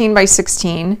 16 by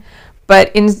 16,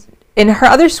 but in her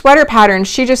other sweater pattern,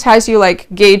 she just has you like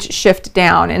gauge shift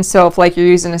down. And so if like you're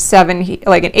using a 7,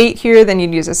 like an 8 here, then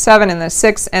you'd use a 7 and the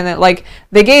 6, and then like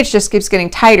the gauge just keeps getting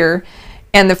tighter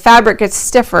and the fabric gets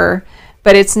stiffer,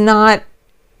 but it's not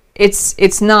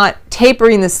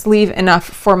tapering the sleeve enough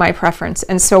for my preference.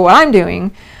 And so what I'm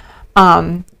doing,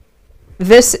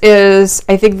 this is,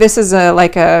 I think this is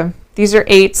these are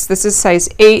 8s. This is size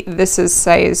 8. This is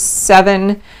size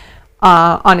 7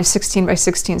 on a 16 by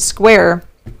 16 square.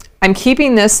 I'm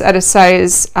keeping this at a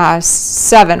size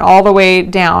 7 all the way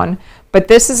down, but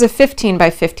this is a 15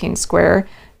 by 15 square.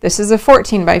 This is a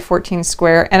 14 by 14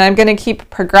 square, and I'm going to keep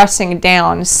progressing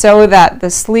down so that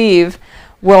the sleeve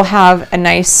will have a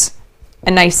nice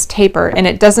taper. And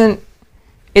it doesn't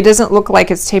look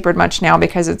like it's tapered much now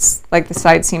because it's like the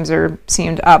side seams are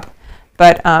seamed up,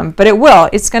 but it will.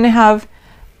 It's going to have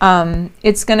a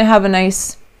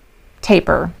nice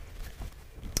taper.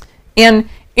 And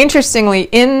interestingly,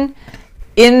 in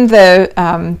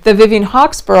the Vivian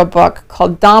Hawksborough book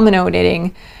called Domino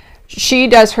Knitting, she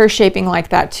does her shaping like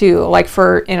that too. Like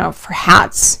for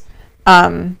hats,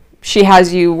 she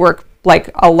has you work like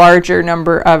a larger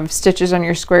number of stitches on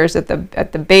your squares at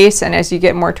the base, and as you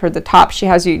get more toward the top, she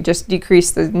has you just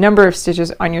decrease the number of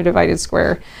stitches on your divided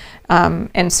square.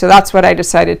 And so that's what I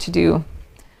decided to do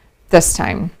this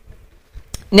time.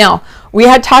 Now, we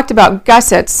had talked about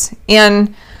gussets,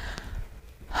 and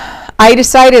I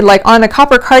decided, like on the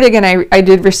copper cardigan I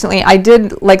did recently, I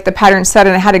did like the pattern set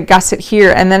and I had a gusset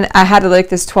here, and then I had like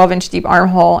this 12-inch deep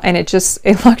armhole, and it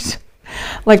looked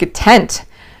like a tent,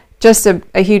 just a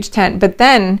huge tent. But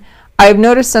then I've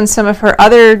noticed on some of her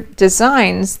other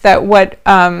designs that what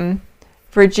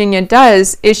Virginia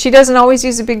does is she doesn't always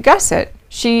use a big gusset.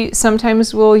 She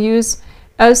sometimes will use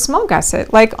a small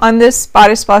gusset. Like on this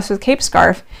bodice blouse with cape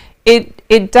scarf,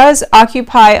 it does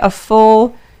occupy a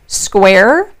full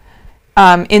square.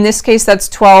 In this case, that's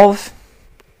 12.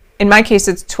 In my case,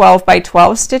 it's 12 by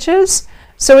 12 stitches.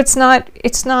 So it's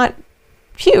not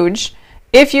huge.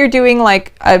 If you're doing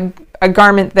like a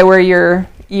garment that where your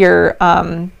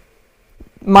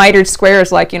mitered square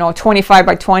is like, 25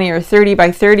 by 20 or 30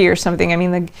 by 30 or something. I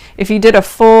mean, if you did a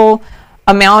full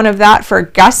amount of that for a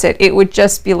gusset, it would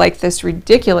just be like this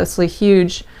ridiculously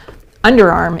huge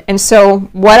underarm. And so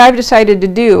what I've decided to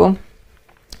do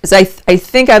is I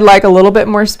think I'd like a little bit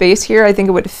more space here. I think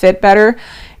it would fit better.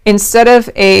 Instead of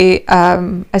a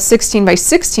 16 by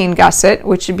 16 gusset,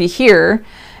 which would be here,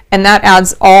 and that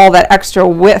adds all that extra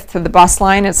width to the bust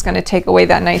line. It's going to take away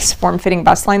that nice form-fitting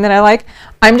bust line that I like.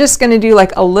 I'm just going to do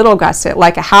like a little gusset,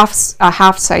 like a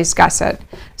half size gusset.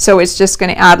 So it's just going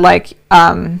to add like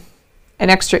an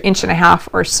extra 1.5 inches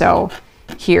or so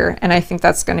here, and I think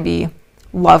that's going to be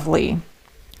lovely.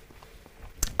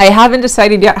 I haven't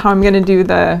decided yet how I'm going to do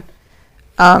the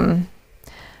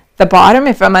bottom,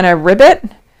 if I'm going to rib it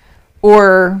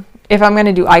or if I'm going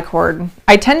to do I-cord.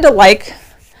 I tend to like,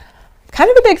 kind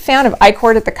of a big fan of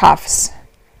I-cord at the cuffs.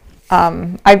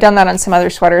 I've done that on some other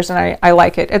sweaters and I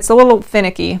like it. It's a little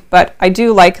finicky, but I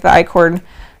do like the I-cord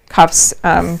cuffs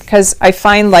because I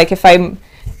find like if I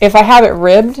have it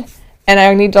ribbed and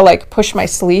I need to like push my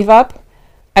sleeve up,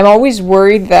 I'm always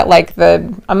worried that like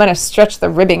I'm going to stretch the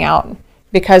ribbing out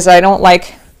because I don't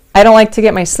like to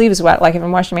get my sleeves wet. Like if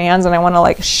I'm washing my hands and I want to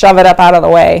like shove it up out of the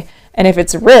way. And if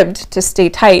it's ribbed to stay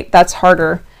tight, that's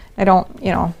harder. I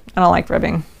don't like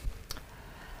ribbing.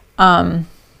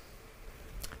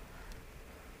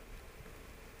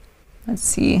 Let's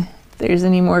see if there's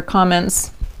any more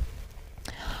comments.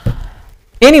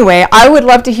 Anyway, I would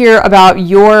love to hear about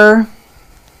your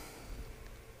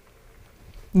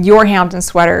Hampton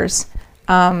sweaters.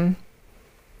 So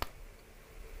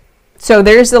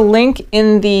there's a link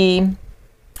in the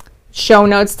show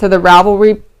notes to the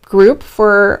Ravelry group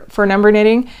for number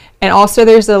knitting, and also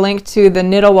there's a link to the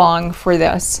Knitalong for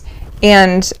this.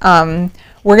 And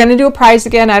we're going to do a prize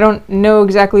again. I don't know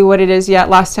exactly what it is yet.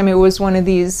 Last time it was one of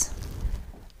these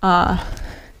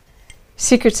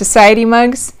Secret Society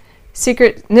mugs,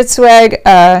 Secret Knit Swag,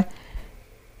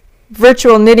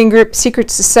 virtual knitting group, Secret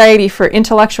Society for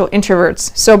Intellectual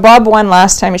Introverts. So Bob won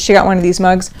last time and she got one of these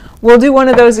mugs. We'll do one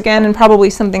of those again and probably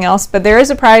something else, but there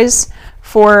is a prize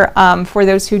for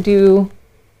those who do.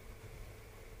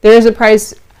 There is a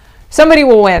prize. Somebody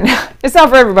will win. It's not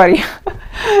for everybody.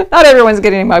 Not everyone's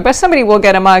getting a mug, but somebody will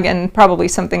get a mug and probably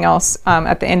something else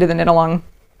at the end of the Knitalong.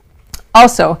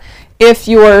 Also, if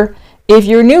you're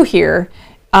new here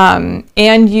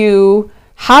and you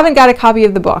haven't got a copy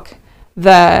of the book,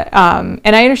 and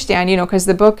I understand, because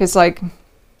the book is like,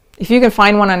 if you can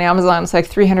find one on Amazon, it's like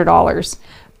 $300.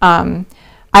 I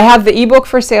have the ebook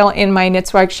for sale in my Knit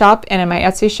Swag shop and in my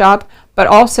Etsy shop, but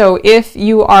also if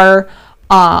you are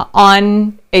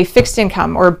on a fixed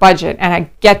income or budget, and I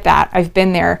get that, I've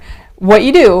been there, what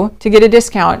you do to get a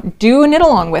discount, do a knit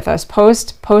along with us,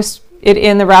 post it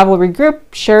in the Ravelry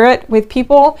group, share it with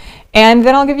people, and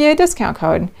then I'll give you a discount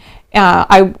code.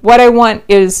 What I want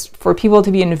is for people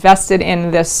to be invested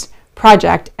in this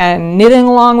project, and knitting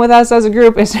along with us as a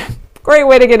group is a great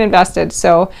way to get invested.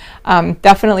 So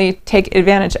definitely take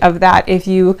advantage of that if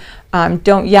you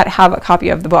don't yet have a copy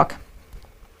of the book.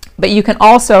 But you can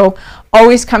also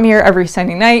always come here every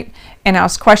Sunday night and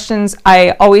ask questions.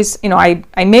 I always, I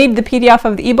made the PDF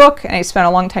of the ebook and I spent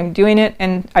a long time doing it,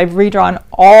 and I've redrawn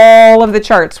all of the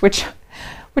charts, which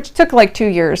took like 2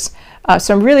 years.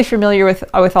 So I'm really familiar with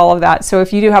all of that. So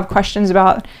if you do have questions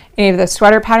about any of the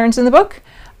sweater patterns in the book,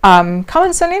 come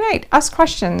on Sunday night, ask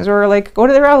questions, or like go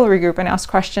to the Ravelry group and ask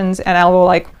questions, and I will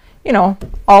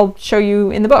I'll show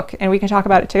you in the book and we can talk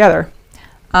about it together.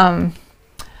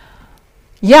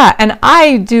 Yeah, and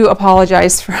I do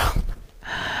apologize for,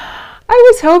 I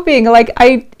was hoping,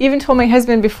 I even told my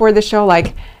husband before the show,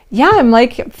 yeah, I'm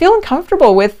feeling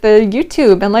comfortable with the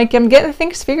YouTube and I'm getting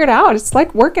things figured out. It's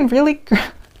working really,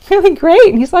 really great.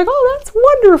 And he's like, oh, that's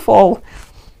wonderful.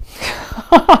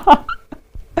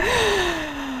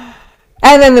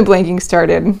 And then the blinking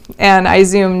started and I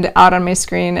zoomed out on my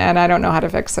screen and I don't know how to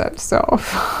fix it. So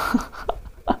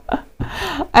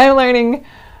I'm learning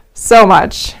so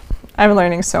much. I'm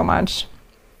learning so much.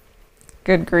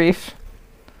 Good grief.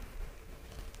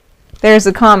 There's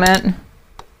a comment.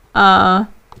 Oh,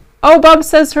 Bob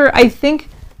says I think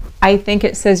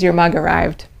it says your mug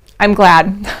arrived. I'm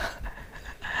glad.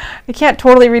 I can't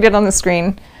totally read it on the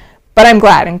screen, but I'm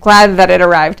glad. I'm glad that it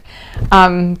arrived.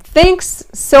 Thanks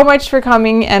so much for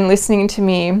coming and listening to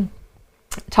me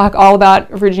talk all about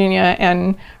Virginia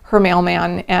and her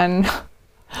mailman and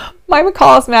my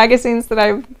McCall's magazines that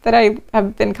I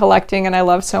have been collecting and I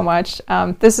love so much.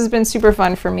 This has been super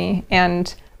fun for me,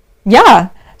 and yeah,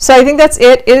 so I think that's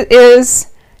it. It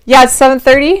is, yeah, it's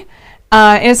 7:30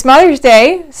 and it's Mother's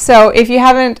Day. So if you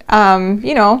haven't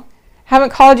haven't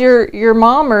called your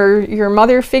mom or your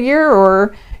mother figure,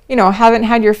 or haven't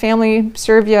had your family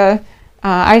serve you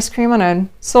ice cream on a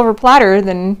silver platter,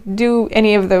 then do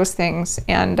any of those things.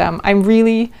 And I'm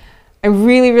really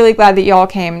glad that y'all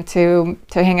came to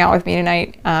hang out with me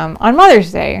tonight on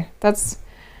Mother's Day. That's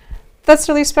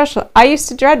really special. I used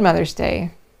to dread Mother's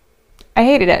Day. I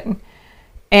hated it,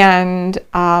 and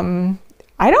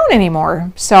I don't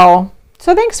anymore. So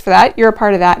thanks for that. You're a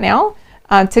part of that now.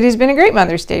 Today's been a great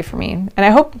Mother's Day for me, and I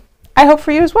hope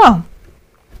for you as well.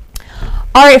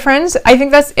 All right, friends. I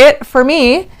think that's it for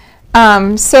me.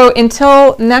 So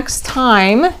until next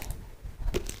time,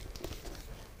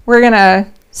 we're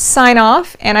gonna sign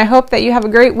off, and I hope that you have a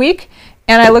great week,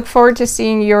 and I look forward to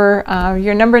seeing your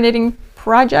number knitting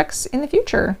projects in the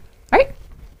future. All right,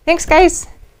 thanks guys.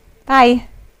 Bye.